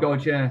fixtures are. Oh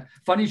God, yeah.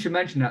 Funny you should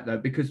mention that though,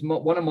 because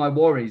one of my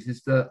worries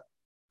is that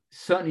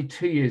certainly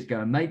 2 years ago,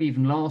 and maybe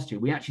even last year,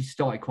 we actually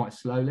started quite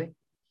slowly.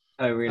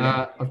 Oh, really?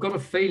 I've got a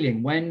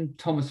feeling when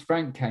Thomas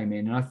Frank came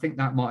in, and I think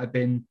that might have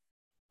been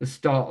the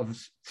start of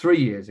 3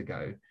 years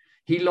ago,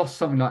 he lost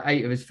something like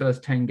 8 of his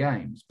first 10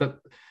 games. But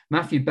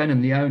Matthew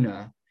Benham, the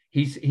owner,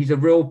 he's a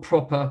real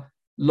proper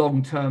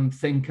long-term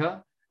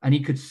thinker, and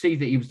he could see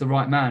that he was the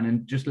right man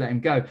and just let him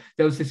go.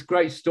 There was this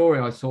great story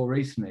I saw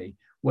recently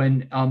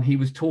when he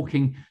was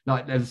talking,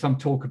 like there was some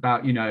talk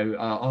about, you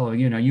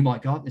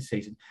might go up this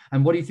season.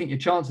 And what do you think your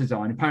chances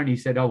are? And apparently he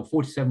said,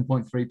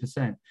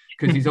 47.3%,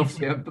 because he's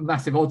obviously a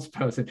massive odds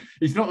person.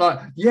 He's not like,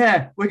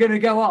 we're going to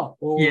go up.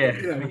 Or,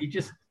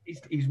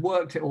 he's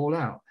worked it all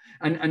out.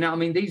 And I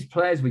mean, these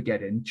players we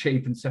get in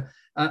cheap and so,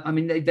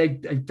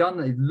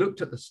 they've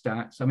looked at the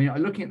stats. I mean,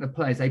 looking at the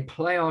players, they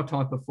play our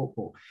type of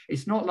football.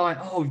 It's not like,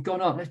 we've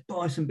gone up, let's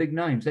buy some big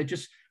names. They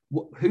just,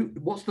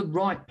 what's the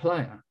right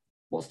player?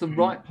 What's the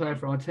right player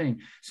for our team?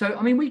 So,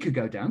 I mean, we could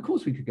go down. Of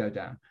course we could go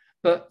down.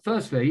 But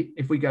firstly,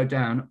 if we go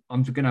down,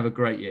 I'm going to have a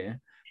great year.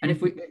 And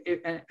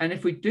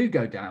if we do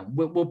go down,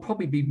 we'll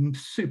probably be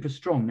super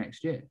strong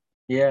next year.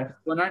 Yeah.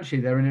 Financially,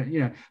 they're in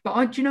it,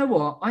 But do you know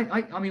what?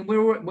 I mean,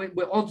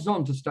 we're odds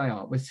on to stay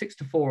up. We're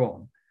 6-4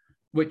 on,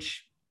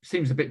 which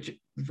seems a bit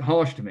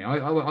harsh to me.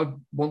 I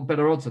want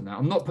better odds than that.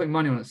 I'm not putting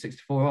money on at 6-4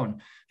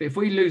 on. But if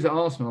we lose at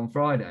Arsenal on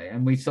Friday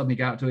and we suddenly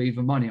go out to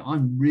even money,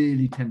 I'm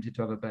really tempted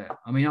to have a bet.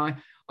 I mean,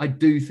 I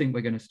do think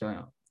we're going to stay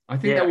up. I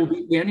think there will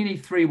be. We only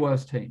need 3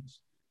 worst teams,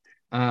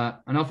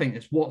 and I think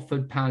it's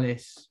Watford,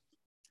 Palace,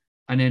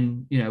 and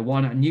then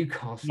one at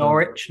Newcastle.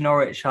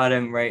 Norwich, I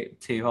don't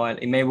rate too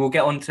highly. Maybe we'll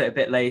get onto it a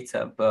bit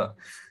later, but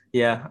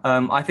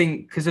I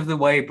think because of the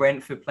way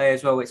Brentford play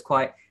as well, it's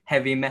quite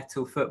heavy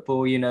metal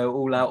football.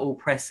 All out, all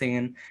pressing.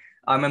 And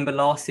I remember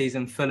last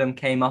season Fulham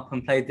came up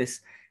and played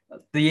this.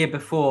 The year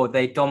before,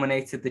 they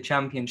dominated the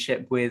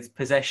Championship with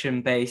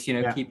possession base,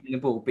 keeping the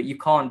ball. But you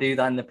can't do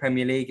that in the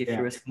Premier League if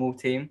you're a small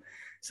team.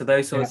 So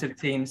those sorts of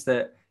teams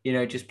that,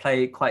 just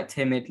play quite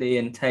timidly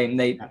and tame,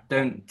 they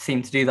don't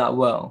seem to do that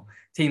well.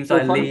 Teams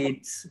like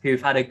Leeds,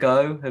 who've had a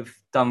go, have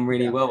done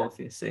really well,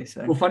 obviously.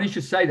 So. Well, funny you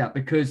should say that,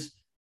 because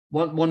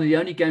one of the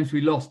only games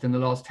we lost in the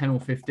last 10 or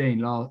 15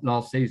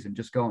 last season,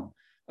 just gone,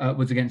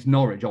 was against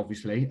Norwich,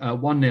 obviously,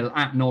 1-0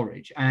 at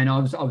Norwich. And I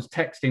was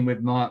texting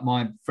with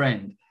my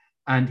friend,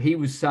 and he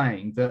was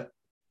saying that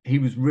he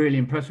was really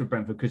impressed with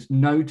Brentford because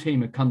no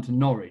team had come to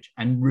Norwich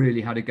and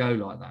really had a go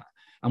like that.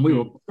 And we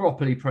were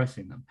properly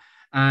pressing them.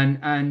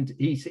 And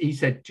he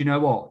said, do you know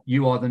what?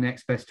 You are the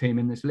next best team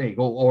in this league,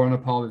 or on a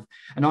par with.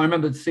 And I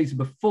remember the season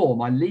before,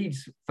 my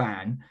Leeds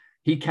fan,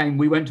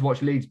 we went to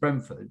watch Leeds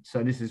Brentford.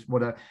 So this is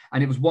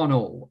and it was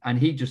 1-1. And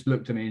he just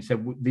looked at me and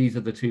said, these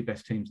are the 2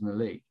 best teams in the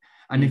league.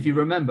 And if you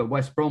remember,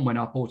 West Brom went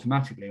up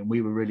automatically and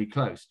we were really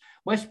close.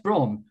 West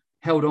Brom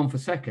held on for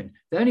second.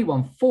 They only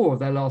won 4 of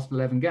their last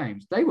 11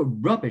 games. They were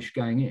rubbish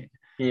going in,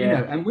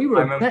 and we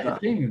were a better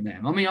team than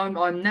them. I mean,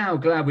 I'm now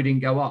glad we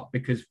didn't go up,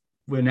 because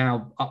we're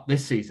now up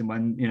this season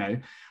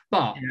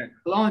but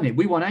blimey,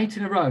 we won 8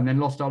 in a row and then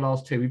lost our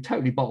last 2. We've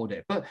totally bottled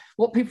it. But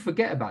what people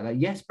forget about that,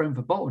 yes,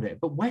 Brentford bottled it,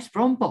 but West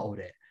Brom bottled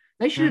it.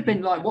 They should have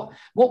been like,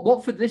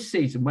 what for this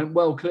season went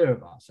well clear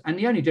of us. And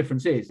the only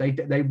difference is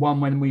they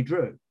won when we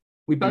drew.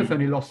 We both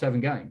only lost 7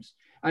 games.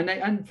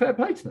 And fair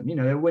play to them, they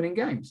were winning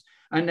games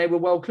and they were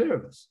well clear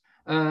of us.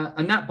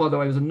 And that, by the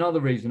way, was another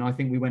reason I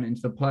think we went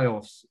into the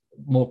playoffs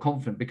more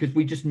confident, because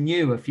we just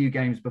knew a few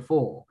games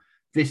before,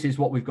 this is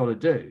what we've got to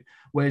do.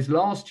 Whereas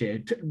last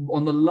year,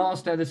 on the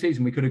last day of the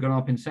season, we could have gone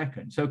up in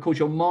second. So, of course,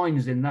 your mind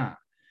is in that.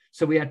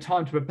 So we had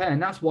time to prepare.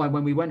 And that's why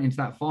when we went into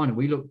that final,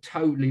 we looked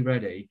totally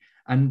ready.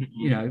 And,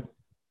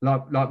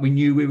 like we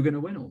knew we were going to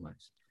win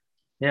almost.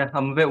 Yeah,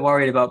 I'm a bit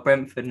worried about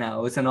Brentford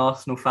now. As an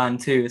Arsenal fan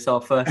too, it's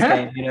our first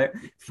game.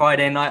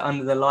 Friday night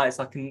under the lights.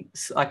 I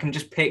can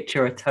just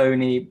picture a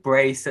Tony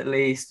brace at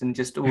least, and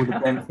just all the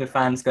Brentford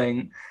fans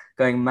going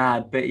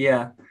mad. But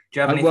yeah, do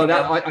you have anything?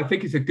 I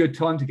think it's a good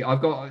time to get.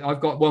 I've got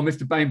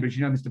Mr. Bainbridge.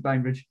 Mr.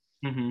 Bainbridge.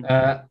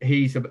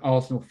 He's an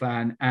Arsenal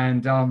fan,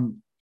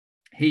 and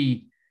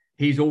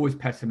he's always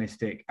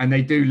pessimistic, and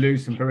they do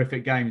lose some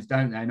horrific games,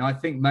 don't they? And I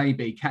think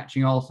maybe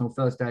catching Arsenal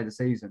first day of the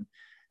season.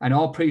 And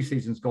our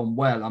pre-season's gone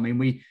well. I mean,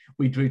 we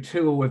drew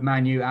 2-2 with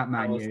Man U at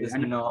Man U. It's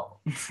not.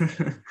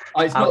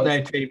 It's not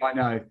their team, I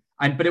know.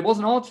 But it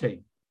wasn't our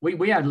team.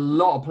 We had a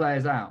lot of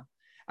players out.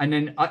 And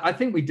then I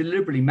think we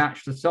deliberately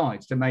matched the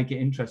sides to make it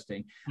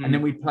interesting. And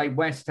then we played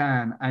West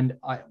Ham. And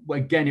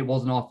again, it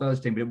wasn't our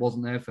first team, but it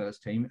wasn't their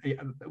first team.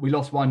 We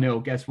lost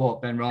 1-0. Guess what?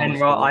 Ben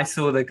Rama. I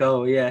saw the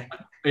goal, yeah.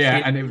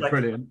 Yeah, and it was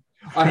brilliant.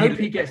 I hope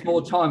he gets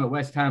more time at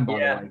West Ham, by the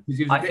way, because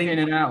he was a bit in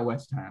and out of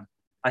West Ham.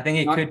 I think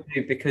it could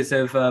do because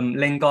of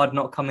Lingard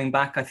not coming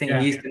back. I think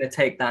he's going to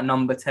take that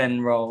number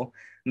 10 role.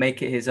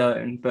 make it his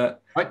own.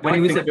 But when I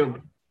he was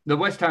think the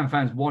West Ham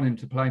fans want him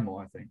to play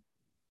more, I think.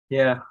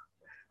 yeah,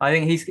 I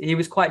think he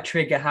was quite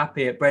trigger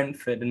happy at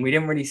Brentford, and we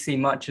didn't really see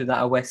much of that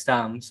at West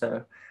Ham.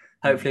 So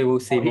hopefully we'll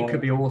see more. He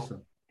could be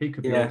awesome. He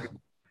could be Yeah. awesome.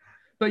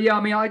 But yeah,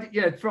 I mean,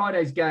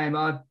 Friday's game,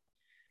 I'm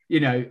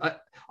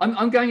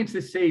going into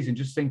this season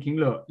just thinking,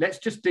 look, let's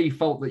just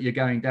default that you're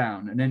going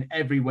down, and then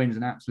every win's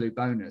an absolute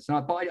bonus.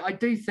 But I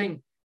do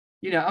think,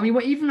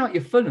 even like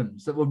your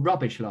Fulhams that were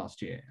rubbish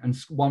last year and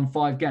won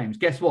 5 games.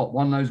 Guess what?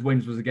 One of those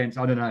wins was against,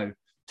 I don't know,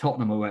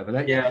 Tottenham or whatever.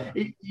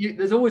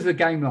 There's always a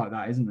game like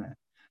that, isn't there?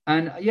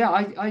 And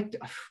yeah,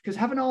 because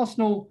having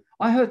Arsenal,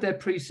 I heard their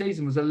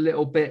pre-season was a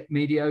little bit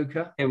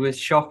mediocre. It was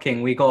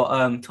shocking. We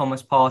got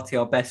Thomas Partey,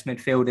 our best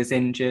midfielder's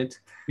injured.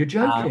 You're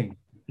joking.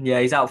 Yeah,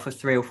 he's out for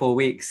 3 or 4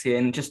 weeks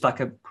in just like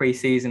a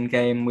pre-season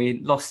game.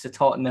 We lost to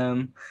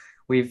Tottenham.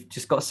 We've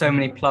just got so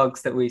many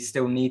plugs that we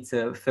still need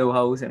to fill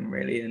holes in,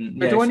 really. And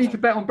do I need to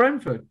bet on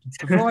Brentford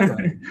for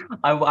Friday?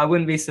 I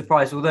wouldn't be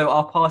surprised. Although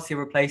our Partey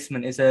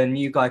replacement is a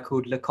new guy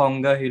called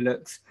Lokonga who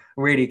looks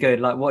really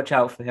good. Like, watch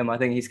out for him. I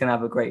think he's going to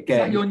have a great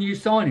game. Is that your new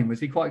signing? Was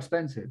he quite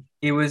expensive?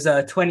 He was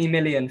 20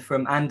 million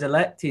from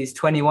Anderlecht. He's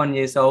 21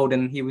 years old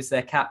and he was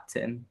their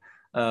captain.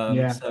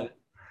 So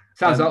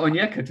sounds like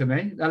Onyeka to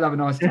me. They'll have a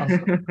nice tussle.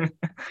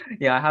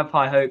 Yeah, I have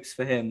high hopes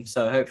for him.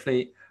 So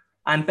hopefully,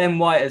 and Ben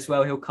White as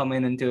well. He'll come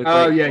in and do a great.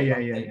 Oh yeah.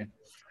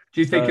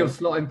 Do you think he'll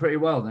slot in pretty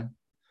well then?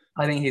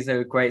 I think he's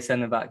a great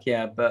centre back.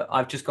 Yeah, but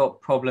I've just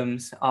got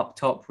problems up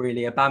top.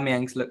 Really,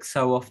 Aubameyang's looks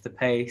so off the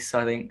pace.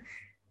 I think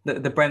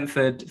the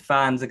Brentford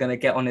fans are going to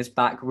get on his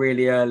back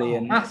really early.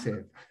 And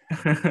massive.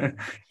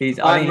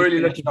 I'm really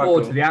looking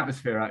forward to the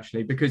atmosphere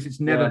actually, because it's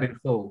never been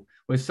full.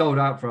 We're sold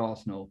out for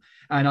Arsenal,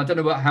 and I don't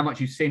know how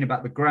much you've seen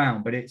about the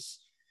ground, but it's,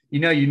 you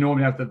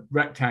normally have the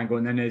rectangle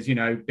and then there's,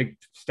 big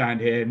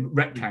stand here and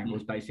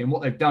rectangles basically. And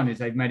what they've done is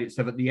they've made it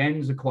so that the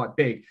ends are quite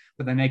big,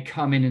 but then they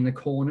come in the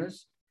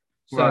corners.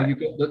 So you've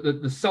got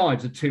the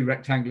sides are 2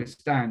 rectangular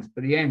stands,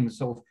 but the ends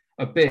sort of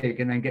are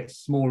big and then get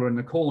smaller in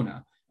the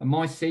corner. And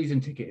my season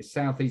ticket is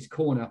southeast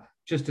corner,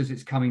 just as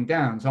it's coming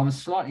down. So I'm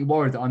slightly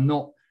worried that I'm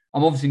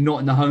obviously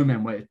not in the home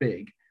end where it's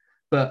big,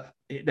 but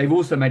they've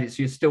also made it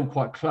so you're still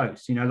quite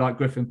close, like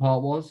Griffin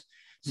Park was.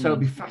 So it'll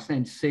be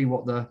fascinating to see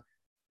what the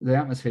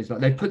atmosphere is like.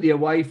 They put the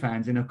away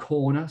fans in a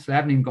corner, so they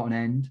haven't even got an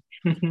end.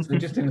 So they're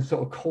just in a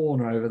sort of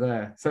corner over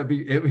there. So it'd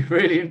be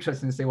really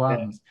interesting to see what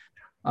happens.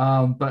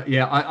 But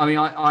yeah,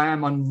 I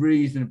am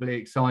unreasonably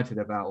excited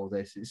about all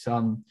this. It's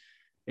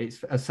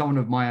as someone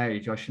of my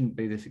age, I shouldn't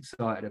be this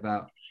excited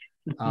about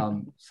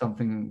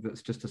something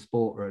that's just a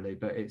sport really.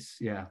 But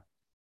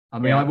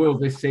I will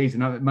this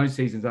season. Most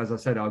seasons, as I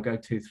said, I'll go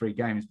 2-3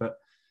 games. But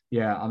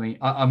yeah,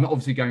 I'm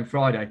obviously going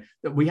Friday.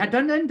 That we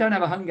don't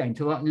have a home game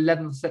till like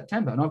 11th of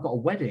September, and I've got a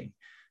wedding.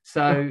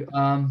 So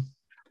I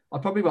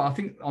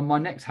think on my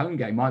next home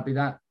game might be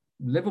that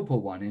Liverpool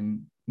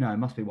one. It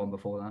must be one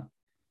before that.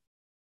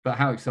 But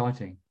how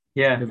exciting!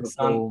 Yeah,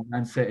 Liverpool,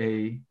 Man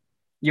City.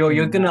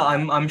 You're gonna.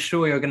 I'm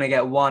sure you're gonna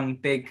get one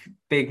big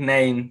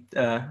name.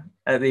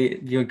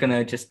 You're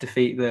gonna just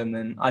defeat them,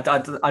 and I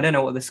don't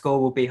know what the score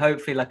will be.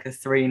 Hopefully, like a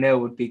 3-0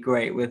 would be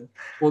great.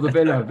 Or the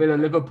Villa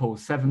Liverpool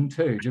 7-2.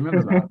 Do you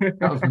remember that?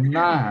 That was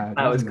mad.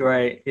 That was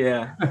great.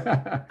 Yeah.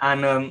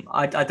 And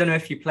I don't know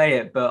if you play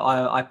it, but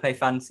I play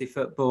fantasy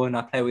football and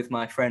I play with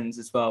my friends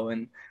as well.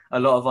 And a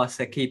lot of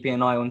us are keeping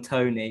an eye on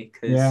Tony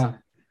because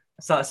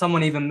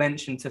someone even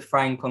mentioned to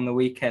Frank on the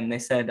weekend. They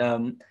said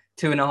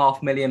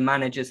 2.5 million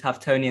managers have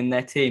Tony in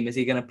their team. Is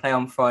he going to play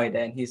on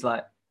Friday? And he's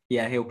like,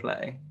 yeah, he'll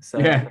play. So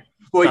yeah.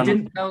 Well,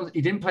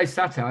 he didn't play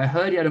Saturday. I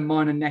heard he had a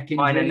minor neck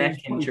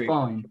injury.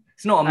 Fine.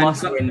 It's not a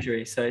muscle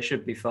injury, so it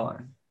should be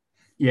fine.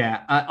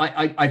 Yeah,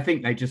 I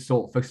think they just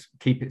sort of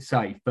keep it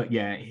safe. But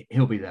yeah,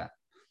 he'll be there.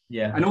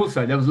 Yeah. And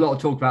also there was a lot of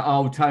talk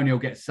about, Tony will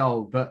get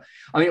sold. But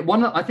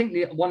one of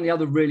the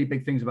other really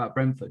big things about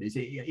Brentford is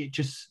it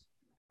just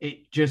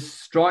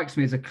strikes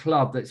me as a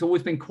club that's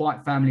always been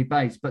quite family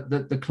based, but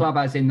the club,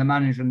 as in the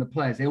manager and the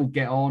players, they all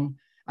get on.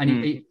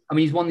 And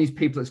he's one of these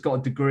people that's got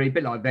a degree, a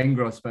bit like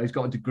Wenger, I suppose,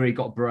 got a degree,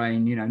 got a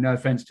brain, no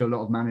offense to a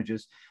lot of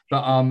managers,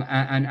 but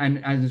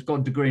and has got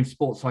a degree in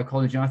sports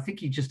psychology. And I think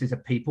he just is a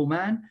people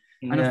man.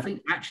 And I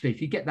think actually,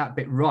 if you get that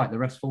bit right, the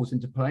rest falls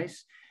into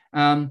place.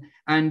 And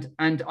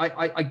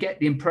I get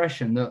the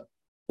impression that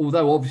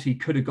although obviously he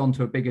could have gone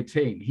to a bigger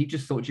team, he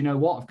just thought, you know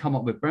what, I've come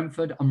up with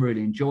Brentford. I'm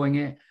really enjoying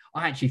it.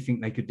 I actually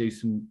think they could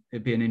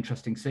it'd be an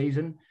interesting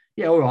season.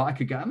 Yeah, all right, I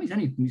could go.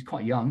 He's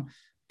quite young.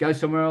 Go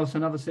somewhere else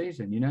another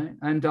season,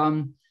 And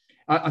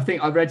I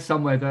think I read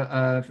somewhere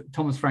that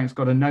Thomas Frank's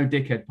got a no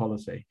dickhead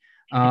policy.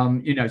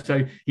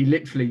 So he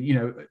literally,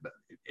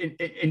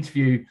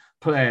 interview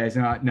players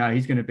and no,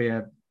 he's going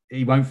to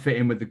he won't fit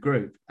in with the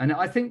group. And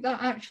I think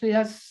that actually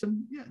has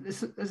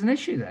there's an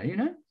issue there,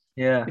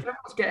 Yeah. If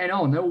everyone's getting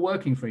on, they're all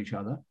working for each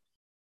other.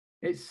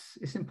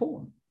 It's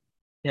important.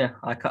 Yeah,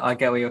 I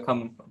get where you're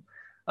coming from.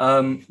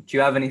 Do you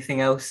have anything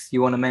else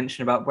you want to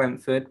mention about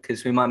Brentford?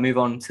 Because we might move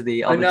on to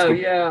the other. I've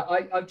literally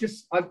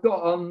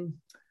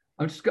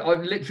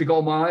got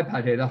on my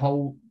iPad here the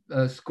whole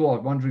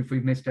squad. Wondering if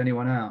we've missed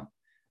anyone out.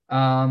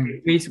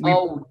 We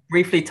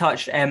briefly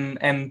touched I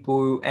don't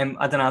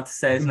know how to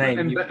say his name.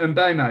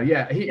 Mbeumo,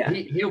 yeah,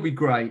 he'll be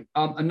great.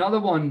 Another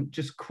one,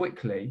 just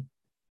quickly,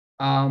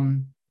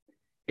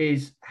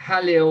 is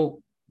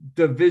Halil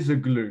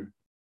Davizoglu,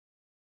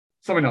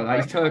 something like that.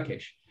 Right. He's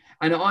Turkish,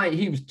 and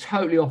he was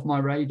totally off my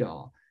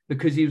radar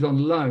because he was on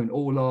loan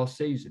all last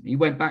season. He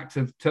went back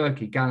to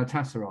Turkey,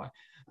 Galatasaray,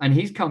 and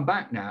he's come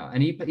back now.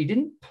 And he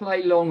didn't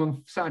play long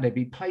on Saturday, but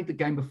he played the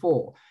game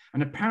before,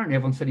 and apparently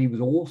everyone said he was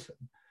awesome.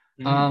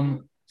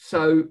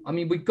 So, I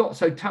mean,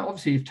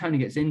 obviously if Tony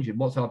gets injured,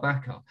 what's our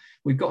backup?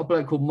 We've got a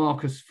bloke called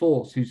Marcus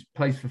Forss who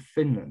plays for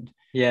Finland.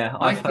 Yeah,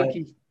 I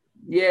think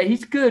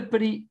he's good,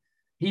 but he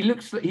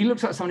looks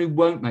like someone who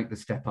won't make the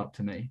step up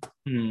to me.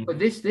 But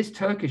this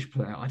Turkish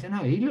player, I don't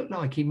know, he looked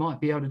like he might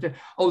be able to do.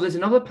 Oh, there's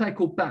another player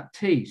called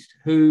Baptiste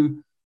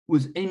who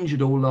was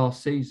injured all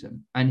last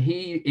season, and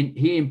he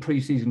in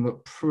pre-season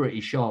looked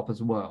pretty sharp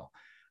as well.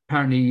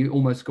 Apparently, he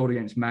almost scored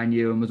against Man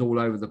U and was all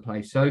over the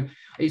place. So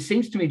it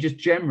seems to me, just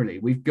generally,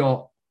 we've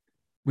got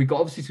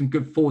obviously some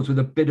good forwards with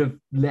a bit of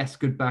less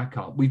good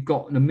backup. We've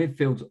got the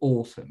midfield's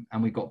awesome,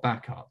 and we've got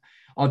backup.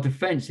 Our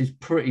defense is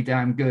pretty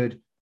damn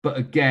good, but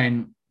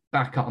again,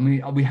 backup. I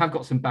mean, we have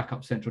got some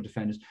backup central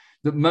defenders.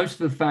 That most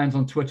of the fans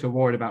on Twitter are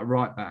worried about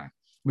right back.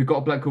 We've got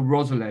a bloke called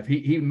Rozolev.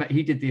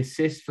 He did the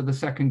assist for the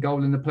second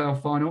goal in the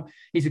playoff final.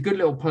 He's a good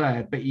little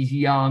player, but he's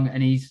young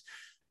and he's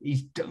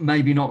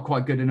maybe not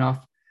quite good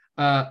enough.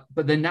 But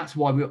then that's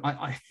why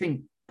I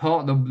think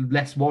part of the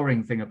less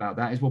worrying thing about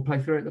that is we'll play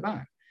through at the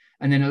back.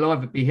 And then it'll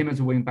either be him as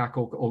a wing back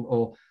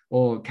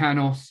or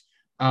Canos.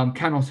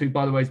 Canos, who,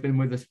 by the way, has been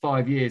with us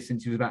 5 years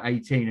since he was about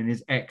 18 and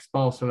is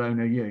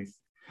ex-Barcelona youth.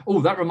 Oh,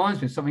 that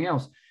reminds me of something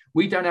else.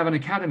 We don't have an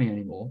academy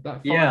anymore. I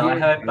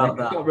heard about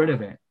that. We got rid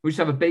of it. We just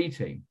have a B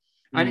team.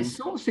 And it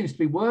sort of seems to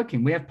be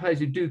working. We have players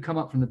who do come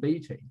up from the B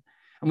team.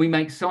 And we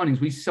make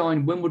signings. We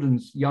signed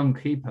Wimbledon's young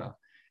keeper,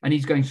 and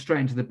he's going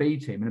straight into the B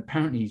team. And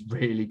apparently he's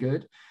really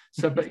good.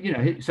 So, but,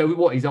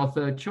 he's our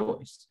third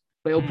choice.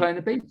 But he'll play in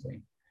the B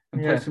team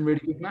and play some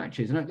really good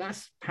matches. And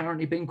that's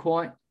apparently been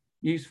quite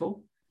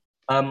useful.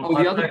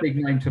 The other big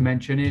name to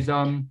mention is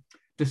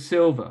De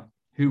Silva,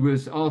 who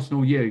was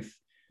Arsenal youth.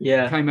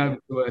 Yeah, came over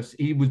to us.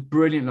 He was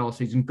brilliant last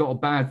season, got a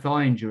bad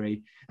thigh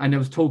injury. And there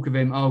was talk of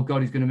him, oh,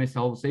 God, he's going to miss the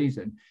whole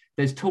season.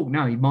 There's talk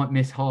now he might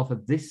miss half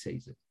of this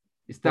season.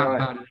 It's that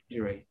bad an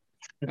injury.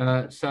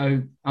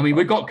 So, I mean,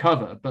 we've got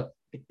cover, but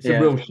it's a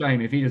real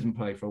shame if he doesn't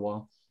play for a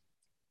while.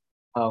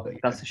 Oh,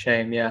 that's a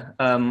shame, yeah.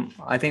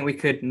 I think we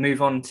could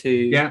move on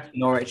to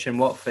Norwich and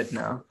Watford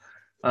now.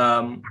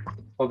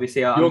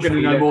 Obviously, you're going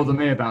to know more than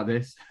me about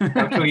this.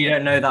 I'm sure you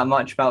don't know that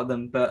much about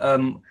them,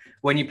 but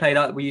when you played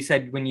that, you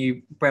said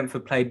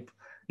Brentford played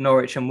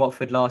Norwich and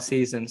Watford last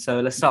season. So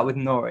let's start with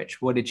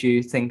Norwich. What did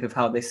you think of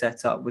how they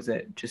set up? Was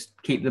it just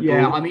keep the ball?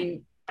 Yeah, I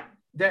mean,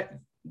 they're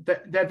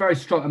very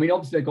strong. I mean,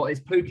 obviously they've got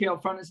Pukki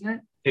up front, isn't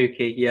it?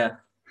 Pukki, yeah.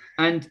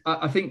 And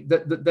I think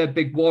that they're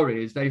big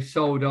warriors. They've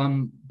sold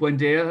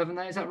Buendia, haven't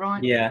they? Is that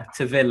right? Yeah,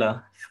 to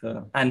Villa.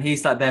 And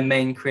he's like their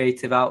main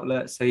creative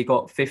outlet. So he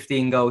got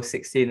 15 goals,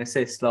 16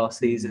 assists last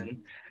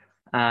season.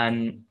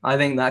 And I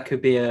think that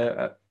could be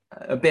a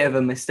bit of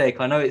a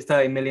mistake. I know it's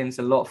 30 million's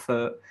a lot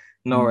for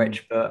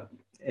Norwich, but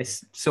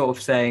it's sort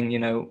of saying,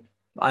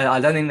 I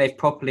don't think they've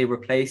properly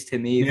replaced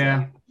him either.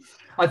 Yeah.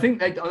 I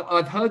think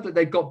I've heard that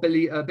they've got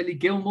Billy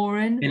Gilmore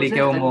in. Billy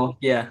Gilmore,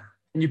 yeah.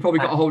 And you've probably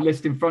got a whole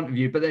list in front of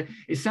you, but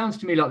it sounds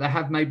to me like they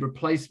have made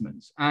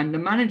replacements. And the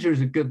manager is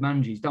a good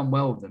manager. He's done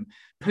well with them.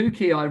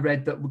 Pukki, I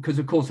read that because,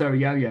 of course, they're a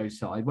yo-yo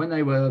side. When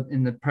they were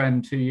in the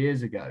Prem 2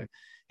 years ago,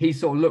 he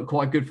sort of looked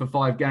quite good for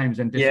 5 games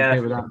and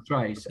disappeared without a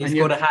trace. He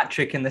scored a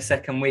hat-trick in the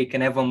second week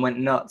and everyone went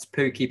nuts.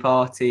 Pukki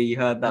party, you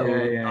heard that all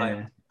the time.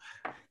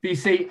 Yeah. But you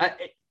see,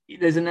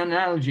 there's an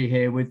analogy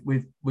here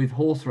with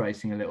horse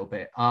racing a little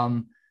bit.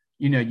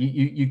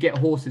 You get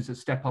horses that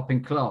step up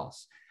in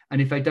class.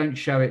 And if they don't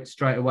show it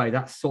straight away,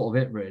 that's sort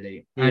of it,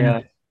 really.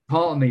 And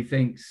part of me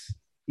thinks,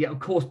 of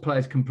course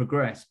players can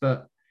progress,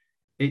 but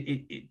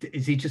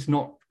is he just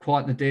not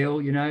quite the deal,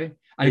 And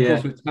of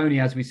course with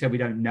Tony, as we said, we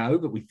don't know,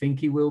 but we think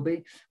he will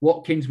be.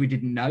 Watkins, we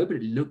didn't know, but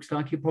it looks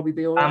like he'll probably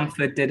be all right.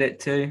 Bamford did it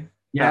too.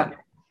 Yeah.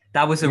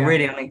 That was a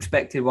really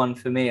unexpected one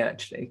for me,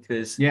 actually,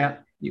 because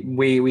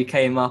we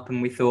came up and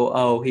we thought,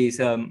 oh, he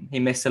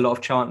missed a lot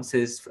of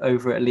chances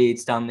over at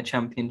Leeds down the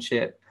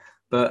Championship.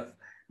 But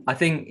I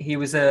think it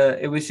was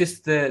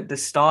just the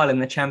style in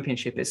the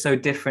Championship. It's so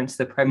different to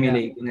the Premier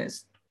League, and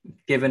it's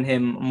given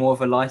him more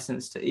of a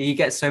license he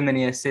gets so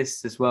many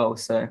assists as well.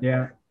 So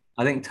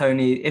I think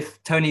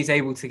if Tony's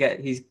able to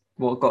he's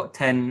got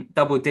 10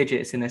 double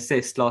digits in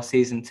assists last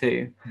season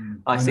too.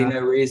 I see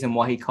no reason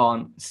why he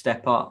can't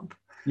step up.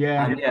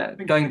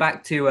 Going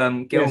back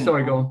to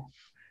Gilmore. Go on.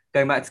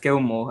 Going back to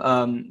Gilmore,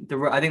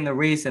 I think the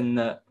reason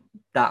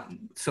that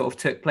sort of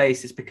took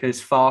place is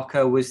because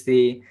Farke was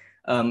the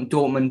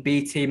Dortmund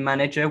B team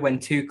manager when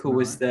Tuchel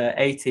was the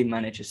A team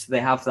manager. So they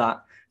have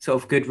that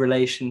sort of good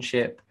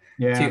relationship.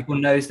 Tuchel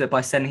knows that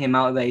by sending him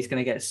out there, he's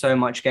going to get so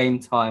much game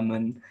time,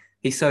 and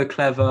he's so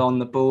clever on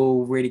the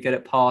ball, really good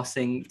at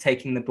passing,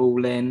 taking the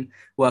ball in,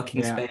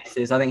 working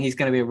spaces. I think he's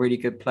going to be a really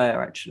good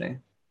player, actually.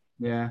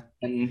 Yeah.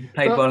 And he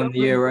played well in the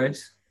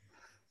Euros.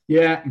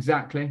 Yeah,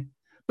 exactly.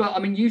 But I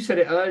mean, you said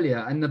it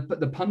earlier, and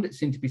the pundits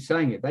seem to be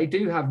saying it. They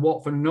do have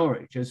Watford and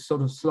Norwich as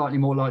sort of slightly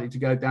more likely to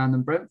go down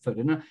than Brentford.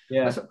 And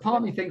part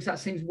of me thinks that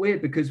seems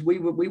weird because we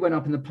went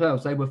up in the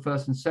playoffs. They were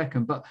first and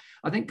second. But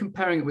I think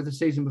comparing it with the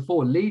season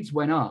before, Leeds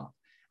went up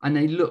and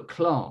they look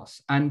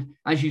class. And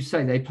as you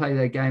say, they play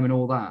their game and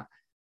all that.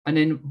 And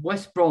then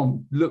West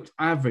Brom looked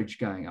average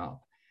going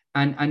up.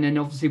 And then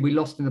obviously we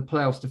lost in the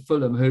playoffs to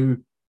Fulham, who,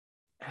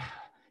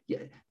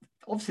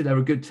 obviously they're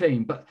a good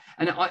team.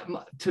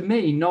 To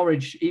me,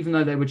 Norwich, even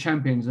though they were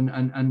champions,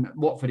 and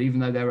Watford, even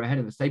though they were ahead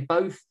of us, they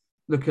both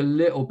look a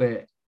little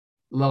bit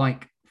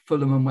like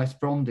Fulham and West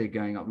Brom did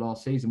going up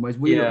last season, whereas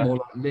we look more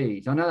like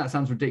Leeds. I know that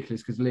sounds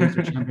ridiculous because Leeds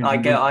are champions.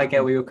 I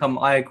get where you'll come.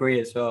 I agree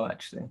as well,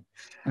 actually.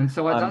 And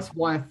so that's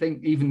why I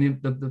think even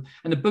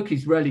the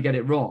bookies rarely get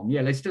it wrong.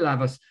 Yeah, they still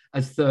have us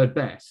as third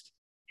best,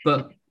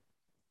 but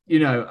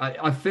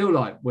I feel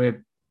like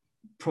we're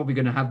probably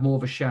going to have more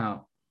of a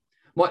shout.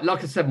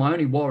 Like I said, my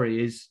only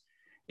worry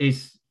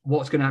is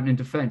what's going to happen in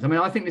defence. I mean,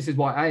 I think this is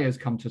why A has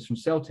come to us from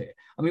Celtic.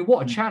 I mean,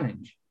 what a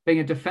challenge being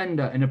a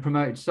defender in a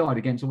promoted side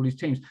against all these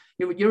teams.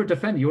 You're a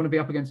defender. You want to be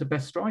up against the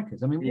best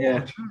strikers. I mean,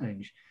 what a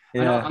challenge.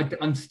 Yeah. And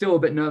I'm still a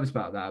bit nervous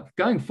about that.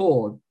 Going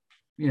forward,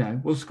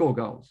 we'll score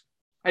goals.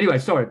 Anyway,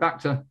 sorry, back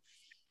to...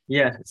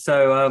 Yeah,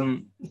 so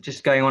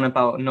just going on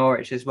about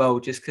Norwich as well,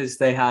 just because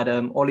they had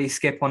Ollie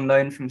Skip on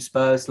loan from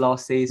Spurs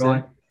last season,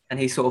 right, and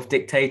he sort of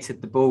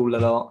dictated the ball a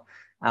lot,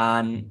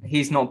 and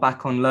he's not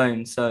back on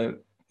loan. So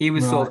he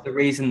was sort of the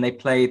reason they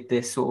played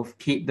this sort of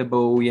keep the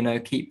ball,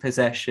 keep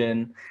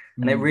possession.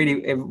 And it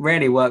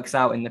rarely works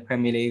out in the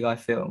Premier League, I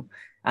feel.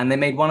 And they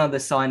made one other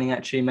signing,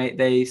 actually.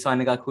 They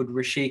signed a guy called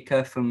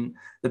Rashika from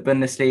the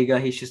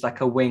Bundesliga. He's just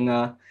like a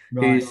winger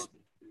who's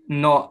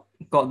not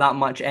got that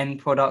much end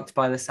product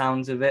by the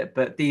sounds of it.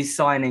 But these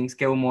signings,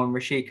 Gilmore and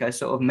Rashika,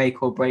 sort of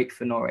make or break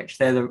for Norwich.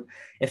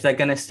 If they're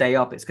going to stay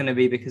up, it's going to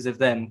be because of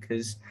them.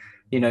 Because,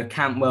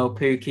 Cantwell,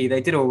 Pukki,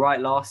 they did all right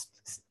last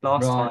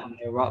time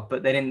they were up,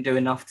 but they didn't do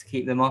enough to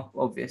keep them up,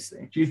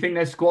 obviously. Do you think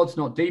their squad's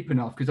not deep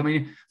enough? Because, I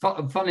mean,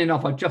 funnily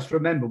enough, I just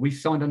remember we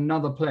signed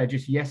another player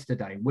just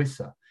yesterday,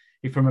 Wissa.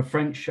 He's from a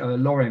French,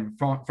 Lorient,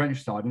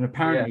 French side. And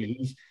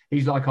apparently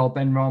he's like our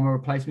Ben Rama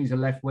replacement. He's a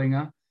left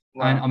winger.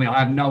 Wow. And, I mean, I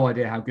have no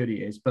idea how good he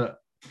is, but,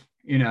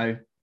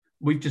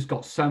 we've just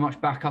got so much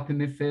backup in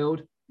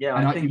midfield. Yeah,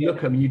 and I think you look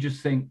at him and you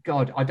just think,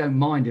 God, I don't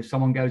mind if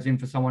someone goes in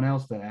for someone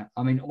else there.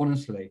 I mean,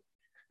 honestly.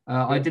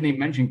 I didn't even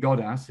mention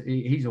Godas.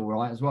 He's all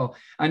right as well.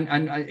 And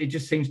it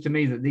just seems to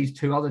me that these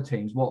two other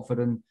teams, Watford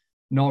and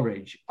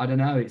Norwich, I don't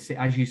know. It's,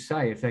 as you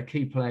say, if their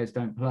key players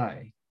don't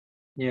play,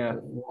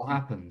 what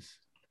happens?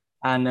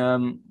 And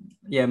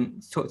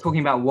talking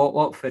about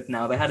Watford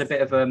now, they had a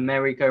bit of a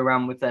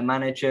merry-go-round with their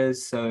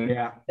managers. So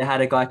they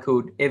had a guy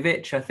called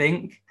Ivic, I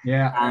think.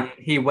 Yeah. And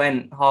he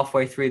went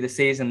halfway through the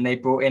season. They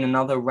brought in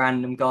another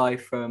random guy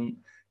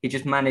he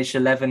just managed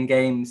 11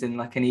 games in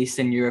like an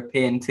Eastern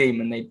European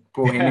team, and they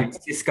brought him in,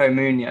 Cisco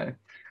Munoz.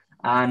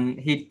 And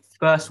he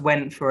first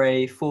went for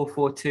a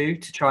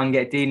 4-4-2 to try and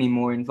get Deeney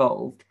more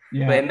involved.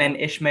 Yeah. But it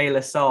meant Ismail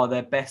Assar,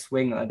 their best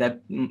winger,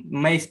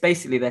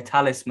 basically their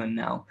talisman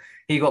now.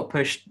 He got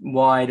pushed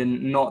wide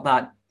and not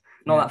that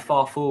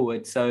far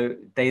forward. So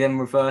they then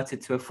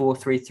reverted to a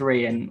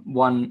 4-3-3 and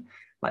won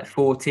like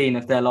 14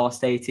 of their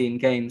last 18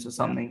 games or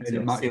something. Yeah,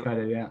 much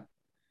better, yeah.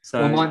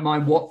 So my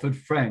Watford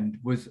friend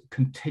was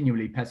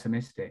continually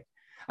pessimistic.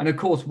 And of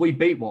course, we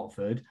beat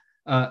Watford.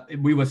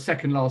 We were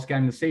second last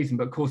game of the season,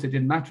 but of course it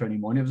didn't matter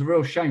anymore. And it was a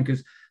real shame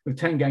because with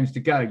 10 games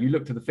to go, you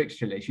looked at the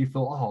fixture list, you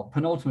thought,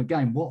 penultimate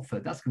game,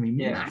 Watford, that's going to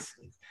be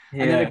massive.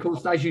 Yeah. And then, of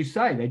course, as you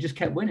say, they just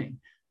kept winning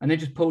and they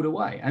just pulled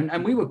away.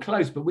 And we were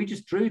close, but we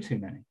just drew too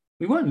many.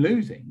 We weren't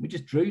losing. We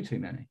just drew too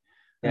many.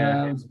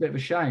 Yeah. It was a bit of a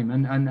shame.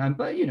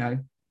 But,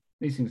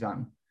 these things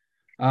happen.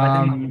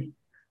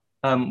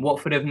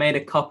 Watford have made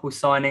a couple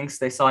signings.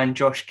 They signed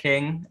Josh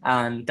King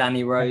and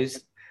Danny Rose,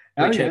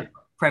 which are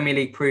Premier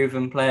League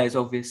proven players,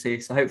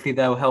 obviously. So hopefully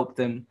they'll help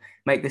them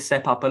make the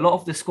step up. A lot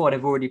of the squad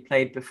have already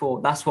played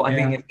before. That's what I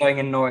think is going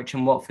in Norwich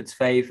and Watford's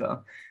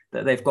favour,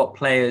 that they've got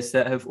players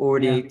that have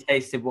already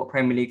tasted what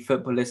Premier League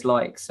football is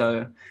like.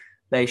 So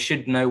they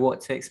should know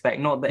what to expect.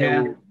 Not that it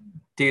will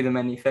do them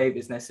any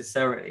favours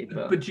necessarily.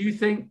 But do you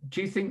think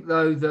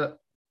though that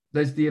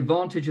there's the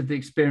advantage of the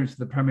experience of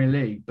the Premier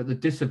League, but the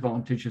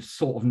disadvantage of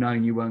sort of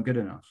knowing you weren't good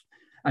enough?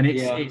 And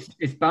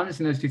it's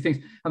balancing those two things.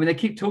 I mean, they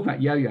keep talking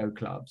about yo-yo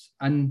clubs,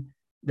 and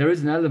there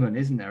is an element,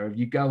 isn't there, of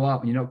you go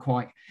up and you're not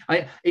quite...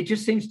 It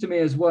just seems to me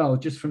as well,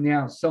 just from the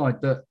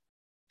outside, that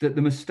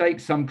the mistake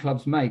some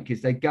clubs make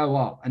is they go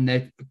up and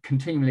they're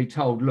continually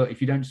told, look, if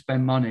you don't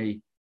spend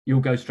money,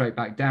 you'll go straight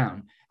back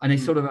down. And they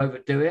sort of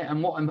overdo it.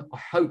 And what I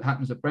hope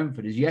happens at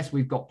Brentford is, yes,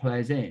 we've got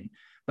players in,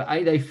 but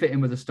A, they fit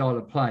in with the style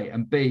of play,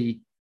 and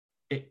B,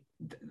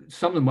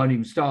 some of them won't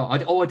even start.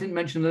 I didn't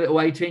mention the little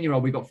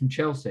 18-year-old we got from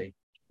Chelsea,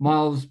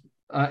 Miles,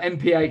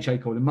 MPH, they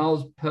call him,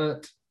 Miles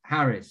Pert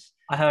Harris.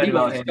 I heard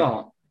about him.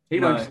 Start. He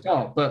No. won't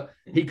start, but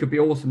he could be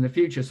awesome in the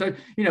future. So,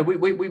 you know,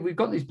 we've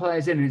got these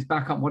players in and it's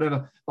back up,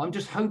 whatever. But I'm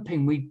just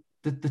hoping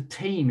the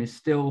team is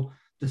still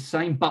the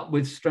same, but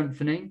with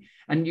strengthening.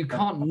 And you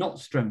can't not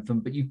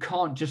strengthen, but you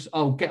can't just,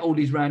 get all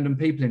these random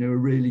people in who are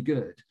really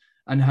good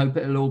and hope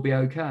it'll all be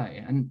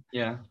okay. And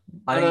yeah,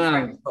 I think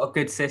Frank's got a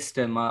good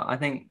system. I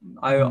think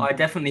I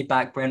definitely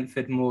back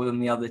Brentford more than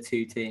the other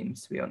two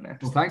teams, to be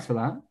honest. Well, thanks for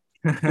that.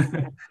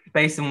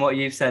 Based on what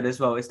you've said as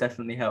well, it's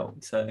definitely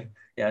helped. So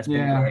yeah, it's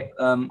been great.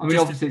 I mean,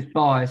 obviously it's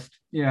biased,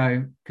 you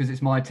know, because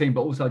it's my team,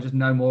 but also I just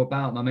know more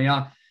about them. I mean,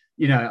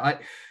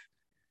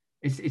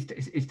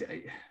 it's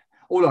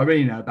all I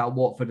really know about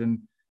Watford and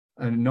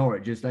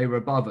Norwich is they were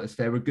above us.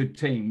 They were good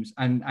teams,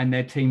 and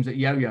they're teams that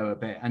yo-yo a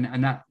bit,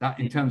 and that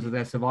in terms of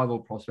their survival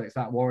prospects,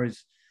 that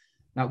worries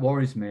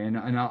me. And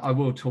I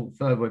will talk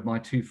further with my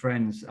two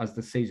friends as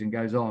the season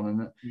goes on, and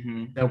that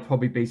they'll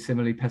probably be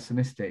similarly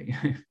pessimistic.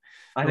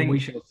 I think we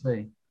shall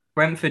see.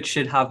 Brentford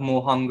should have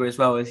more hunger as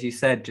well, as you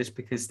said, just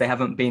because they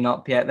haven't been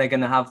up yet. They're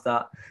going to have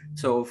that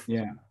sort of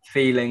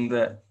feeling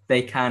that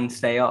they can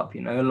stay up.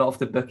 You know, a lot of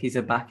the bookies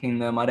are backing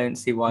them. I don't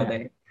see why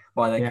they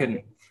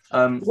couldn't.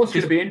 What's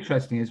going to be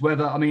interesting is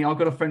whether, I mean, I've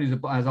got a friend who's,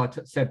 as I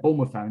said,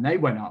 Bournemouth fan. They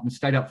went up and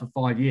stayed up for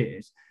 5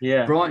 years.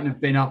 Yeah. Brighton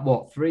have been up,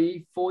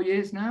 3-4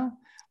 years now?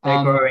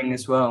 They're growing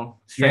as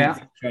well.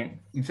 Strength.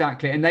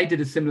 Exactly. And they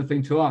did a similar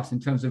thing to us in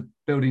terms of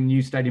building a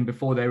new stadium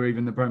before they were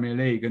even the Premier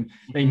League, and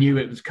they knew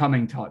it was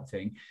coming type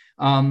thing.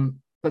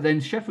 But then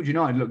Sheffield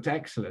United looked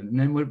excellent and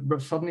then were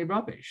suddenly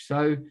rubbish.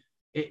 So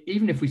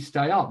even if we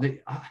stay up,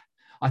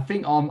 I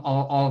think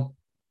our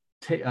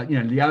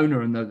the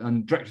owner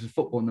and directors of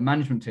football and the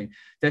management team,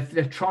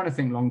 they're trying to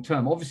think long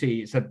term.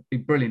 Obviously, it'd be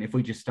brilliant if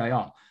we just stay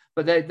up,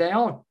 but they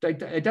don't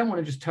want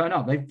to just turn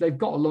up. They've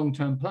got a long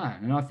term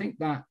plan, and I think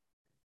that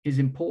is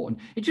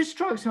important. It just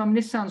strikes me. I mean,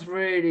 this sounds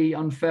really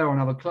unfair on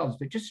other clubs,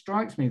 but it just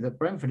strikes me that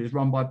Brentford is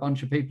run by a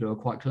bunch of people who are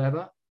quite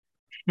clever,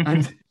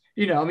 and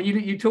you know, I mean,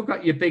 you talk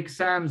about your big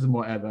Sams and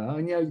whatever,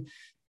 and you know.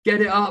 Get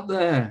it up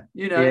there,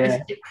 you know.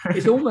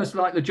 It's almost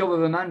like the job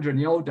of Amanda in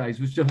the old days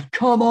was just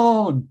come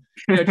on,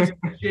 you know, just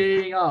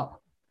geeing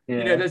up. Yeah.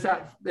 You know,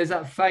 there's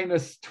that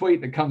famous tweet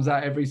that comes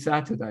out every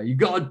Saturday. You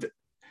got to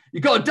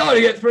die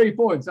to get 3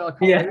 points. I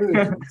can't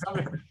lose.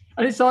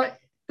 And it's like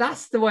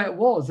that's the way it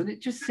was, and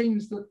it just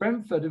seems that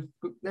Brentford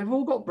they've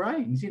all got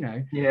brains, you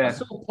know. Yeah. I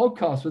saw a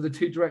podcast with the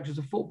two directors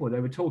of football.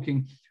 They were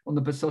talking on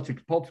the Besotted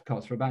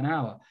podcast for about an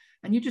hour.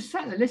 And you just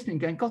sat there listening,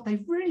 going, God,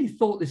 they've really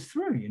thought this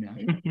through, you know,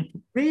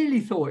 really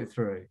thought it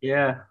through.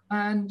 Yeah.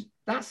 And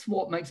that's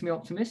what makes me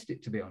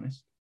optimistic, to be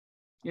honest.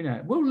 You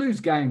know, we'll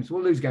lose games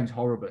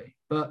horribly.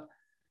 But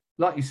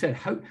like you said,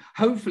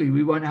 hopefully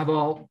we won't have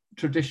our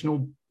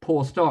traditional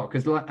poor start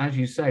because, like, as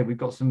you say, we've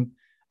got some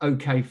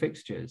okay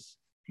fixtures.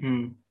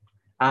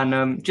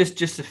 And just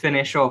to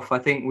finish off, I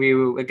think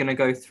we're going to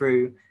go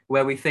through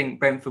where we think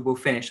Brentford will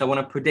finish. I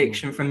want a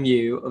prediction from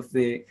you of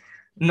the...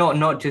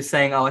 Not just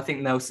saying, I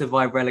think they'll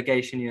survive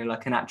relegation, you know,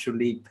 like an actual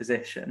league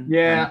position.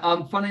 Yeah,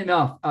 funny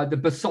enough, the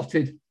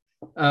Besotted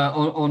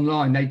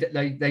online, they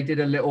did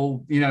a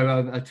little, you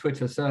know, a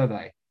Twitter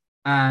survey,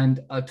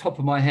 and top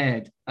of my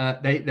head,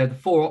 the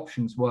four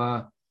options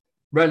were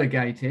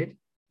relegated,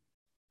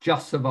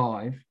 just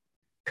survive,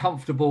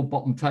 comfortable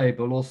bottom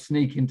table, or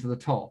sneak into the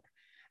top.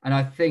 And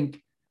I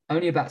think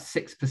only about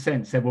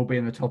 6% said we'll be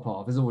in the top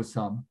half. There's always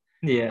some.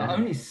 Yeah.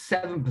 Only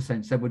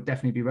 7% said would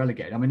definitely be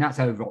relegated. I mean, that's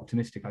over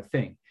optimistic, I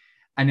think.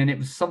 And then it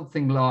was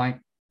something like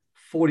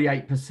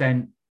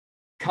 48%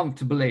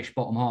 comfortable-ish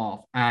bottom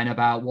half, and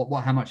about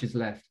how much is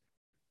left?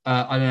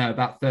 I don't know,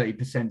 about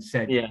 30%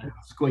 said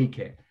squeak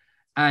it.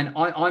 And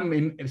I'm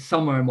in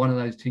somewhere in one of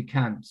those two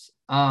camps.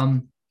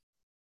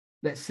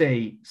 Let's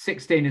see,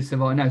 16 is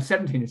survival. No,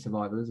 17 is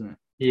survival, isn't it?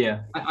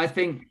 Yeah. I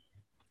think.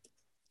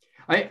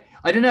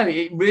 I don't know.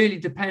 It really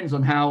depends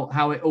on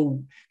how it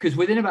all, because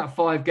within about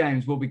 5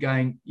 games we'll be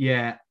going,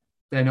 they're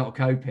not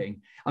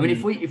coping. I mean,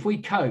 if we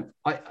cope,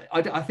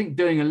 I think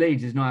doing a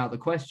Leeds is not out of the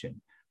question.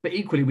 But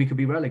equally, we could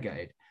be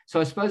relegated. So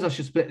I suppose I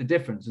should split the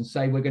difference and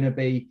say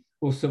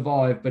we'll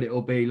survive, but it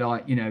will be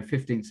like, you know,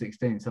 15,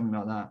 16, something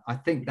like that. I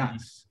think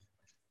that's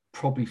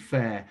probably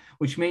fair,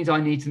 which means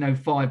I need to know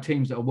 5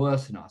 teams that are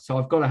worse than us. So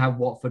I've got to have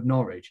Watford,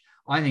 Norwich.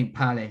 I think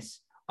Palace.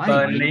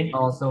 Burnley.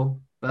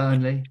 Newcastle,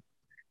 Burnley.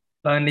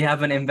 Burnley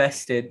haven't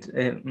invested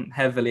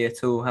heavily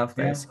at all, have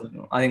they? Yeah.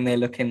 So I think they're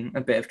looking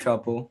a bit of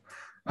trouble.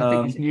 I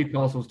think it's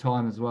Newcastle's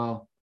time as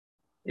well.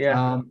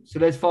 Yeah. So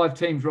there's 5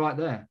 teams right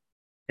there.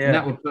 Yeah. And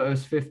that would put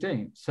us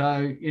 15th.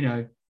 So, you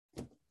know,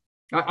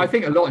 I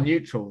think a lot of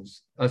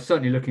neutrals are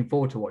certainly looking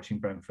forward to watching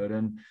Brentford.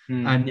 And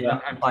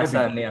I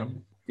certainly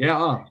am.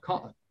 Yeah.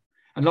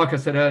 And like I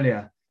said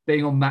earlier,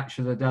 being on Match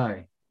of the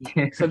Day.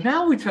 So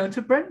now we turn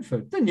to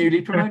Brentford, the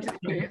newly promoted.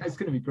 It's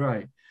going to be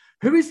great.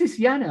 Who is this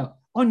Yana?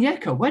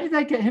 Onyeka, where did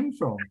they get him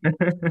from?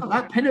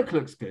 That Pinnock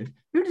looks good.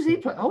 Who does he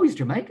play? Oh, he's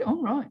Jamaican.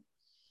 All right.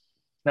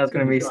 That's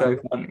going to be so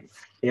funny.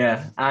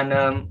 Yeah. And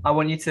I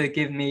want you to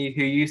give me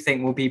who you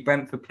think will be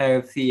Brentford Player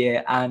of the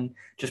Year and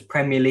just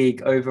Premier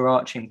League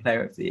overarching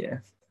Player of the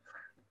Year.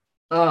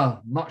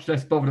 Much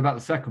less bothered about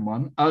the second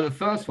one. The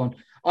first one,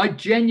 I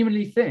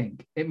genuinely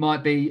think it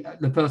might be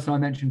the person I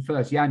mentioned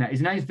first, Janelt.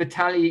 His name's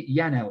Vitaly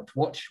Janelt.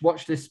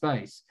 Watch this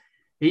space.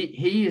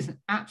 He is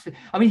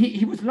absolutely. I mean,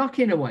 he was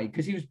lucky in a way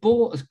because he was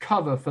bought as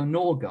cover for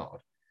Norgard,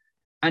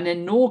 and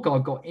then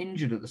Norgard got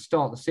injured at the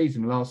start of the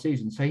season last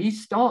season. So he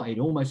started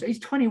almost. He's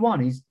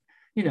 21.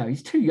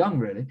 He's too young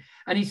really,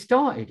 and he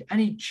started and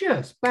he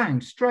just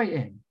banged straight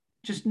in,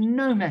 just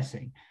no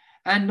messing.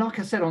 And like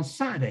I said on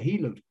Saturday, he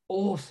looked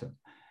awesome.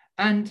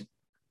 And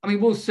I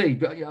mean, we'll see.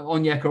 But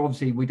Onyeka,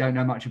 obviously, we don't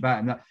know much about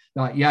him.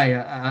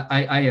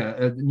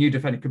 A new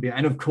defender could be,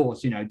 and of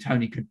course,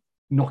 Tony could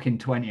knock in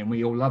 20, and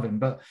we all love him.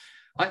 But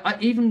I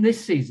even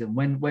this season,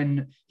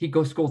 when he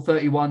scored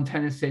 31,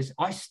 10 assists,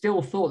 I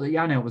still thought that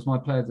Janelt was my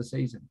player of the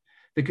season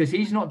because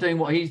he's not doing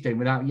what he's doing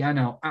without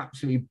Janelt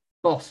absolutely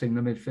bossing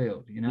the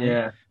midfield.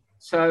 Yeah.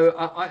 So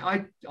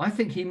I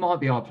think he might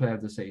be our player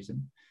of the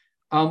season.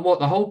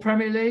 The whole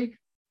Premier League?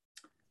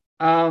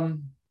 I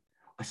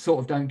sort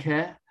of don't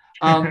care.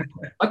 I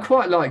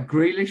quite like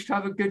Grealish to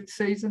have a good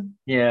season.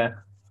 Yeah.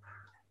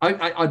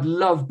 I'd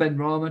love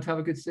Benrahma to have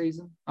a good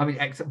season. I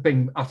mean,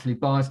 being utterly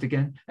biased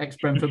again,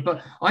 ex-Brentford,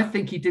 but I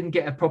think he didn't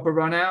get a proper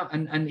run out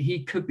and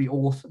he could be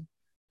awesome.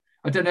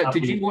 I don't know.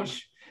 Did you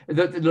watch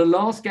the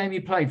last game he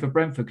played for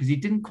Brentford? Because he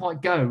didn't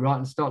quite go right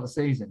at the start of the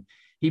season.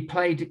 He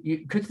played,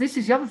 because this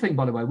is the other thing,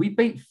 by the way, we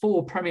beat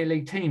 4 Premier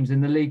League teams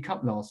in the League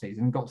Cup last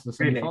season and got to the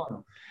semi-final.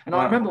 Really? And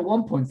wow. I remember at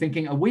one point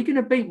thinking, are we going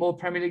to beat more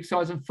Premier League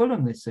sides than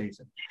Fulham this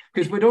season?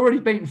 Because we'd already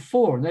beaten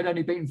 4 and they'd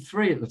only beaten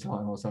 3 at the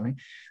time or something.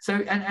 So,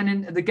 and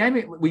in the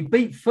game, we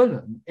beat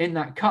Fulham in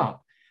that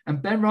cup.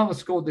 And Benrahma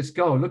scored this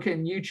goal. Look at it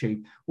on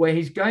YouTube, where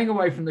he's going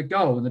away from the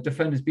goal and the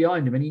defender's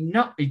behind him and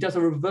he does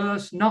a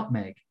reverse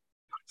nutmeg.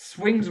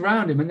 Swings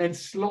around him and then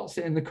slots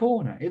it in the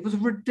corner. It was a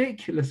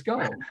ridiculous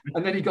goal.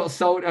 And then he got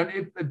sold and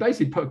it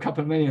basically put a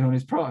couple of million on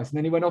his price. And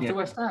then he went off to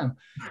West Ham.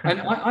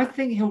 And I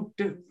think he'll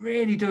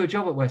really do a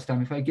job at West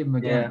Ham if they give him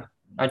a go.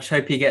 I just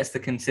hope he gets the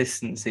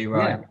consistency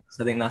right. Yeah.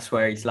 So I think that's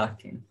where he's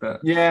lacking.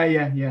 But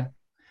yeah.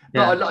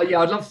 But I'd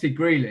love to see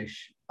Grealish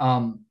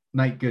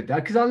make good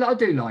there because I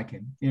do like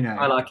him.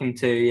 I like him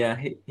too.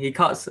 Yeah, he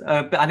cuts.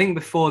 But I think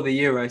before the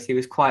Euros he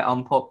was quite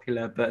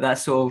unpopular. But that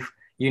sort of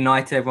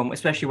united everyone,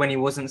 especially when he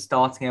wasn't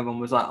starting.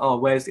 Everyone was like,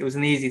 "Oh, it was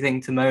an easy thing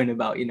to moan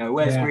about,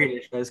 where's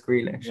Grealish? Where's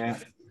Grealish?"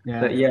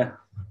 Yeah. But yeah,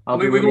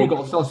 we've all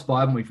got a soft spot,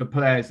 haven't we, for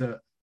players that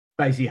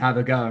basically have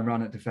a go and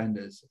run at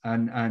defenders,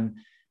 and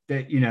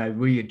that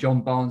we had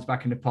John Barnes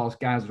back in the past,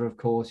 Gazza, of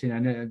course,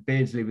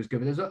 Beardsley was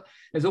good. But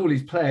there's all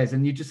these players,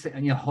 and you just think,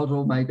 and you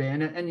Hoddle maybe,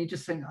 and you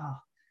just think,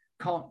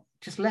 can't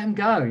just let him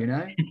go,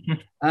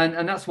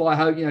 and that's why I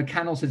hope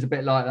Canos is a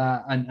bit like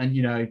that,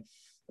 and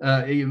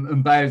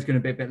and Bayo's going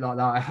to be a bit like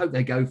that. I hope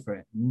they go for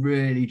it,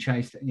 really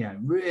chase it,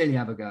 really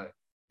have a go.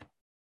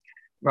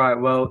 Right.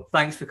 Well,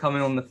 thanks for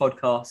coming on the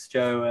podcast,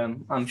 Joe.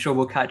 I'm sure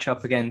we'll catch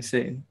up again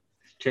soon.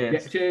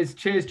 Cheers. Yeah,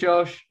 cheers,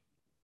 Josh.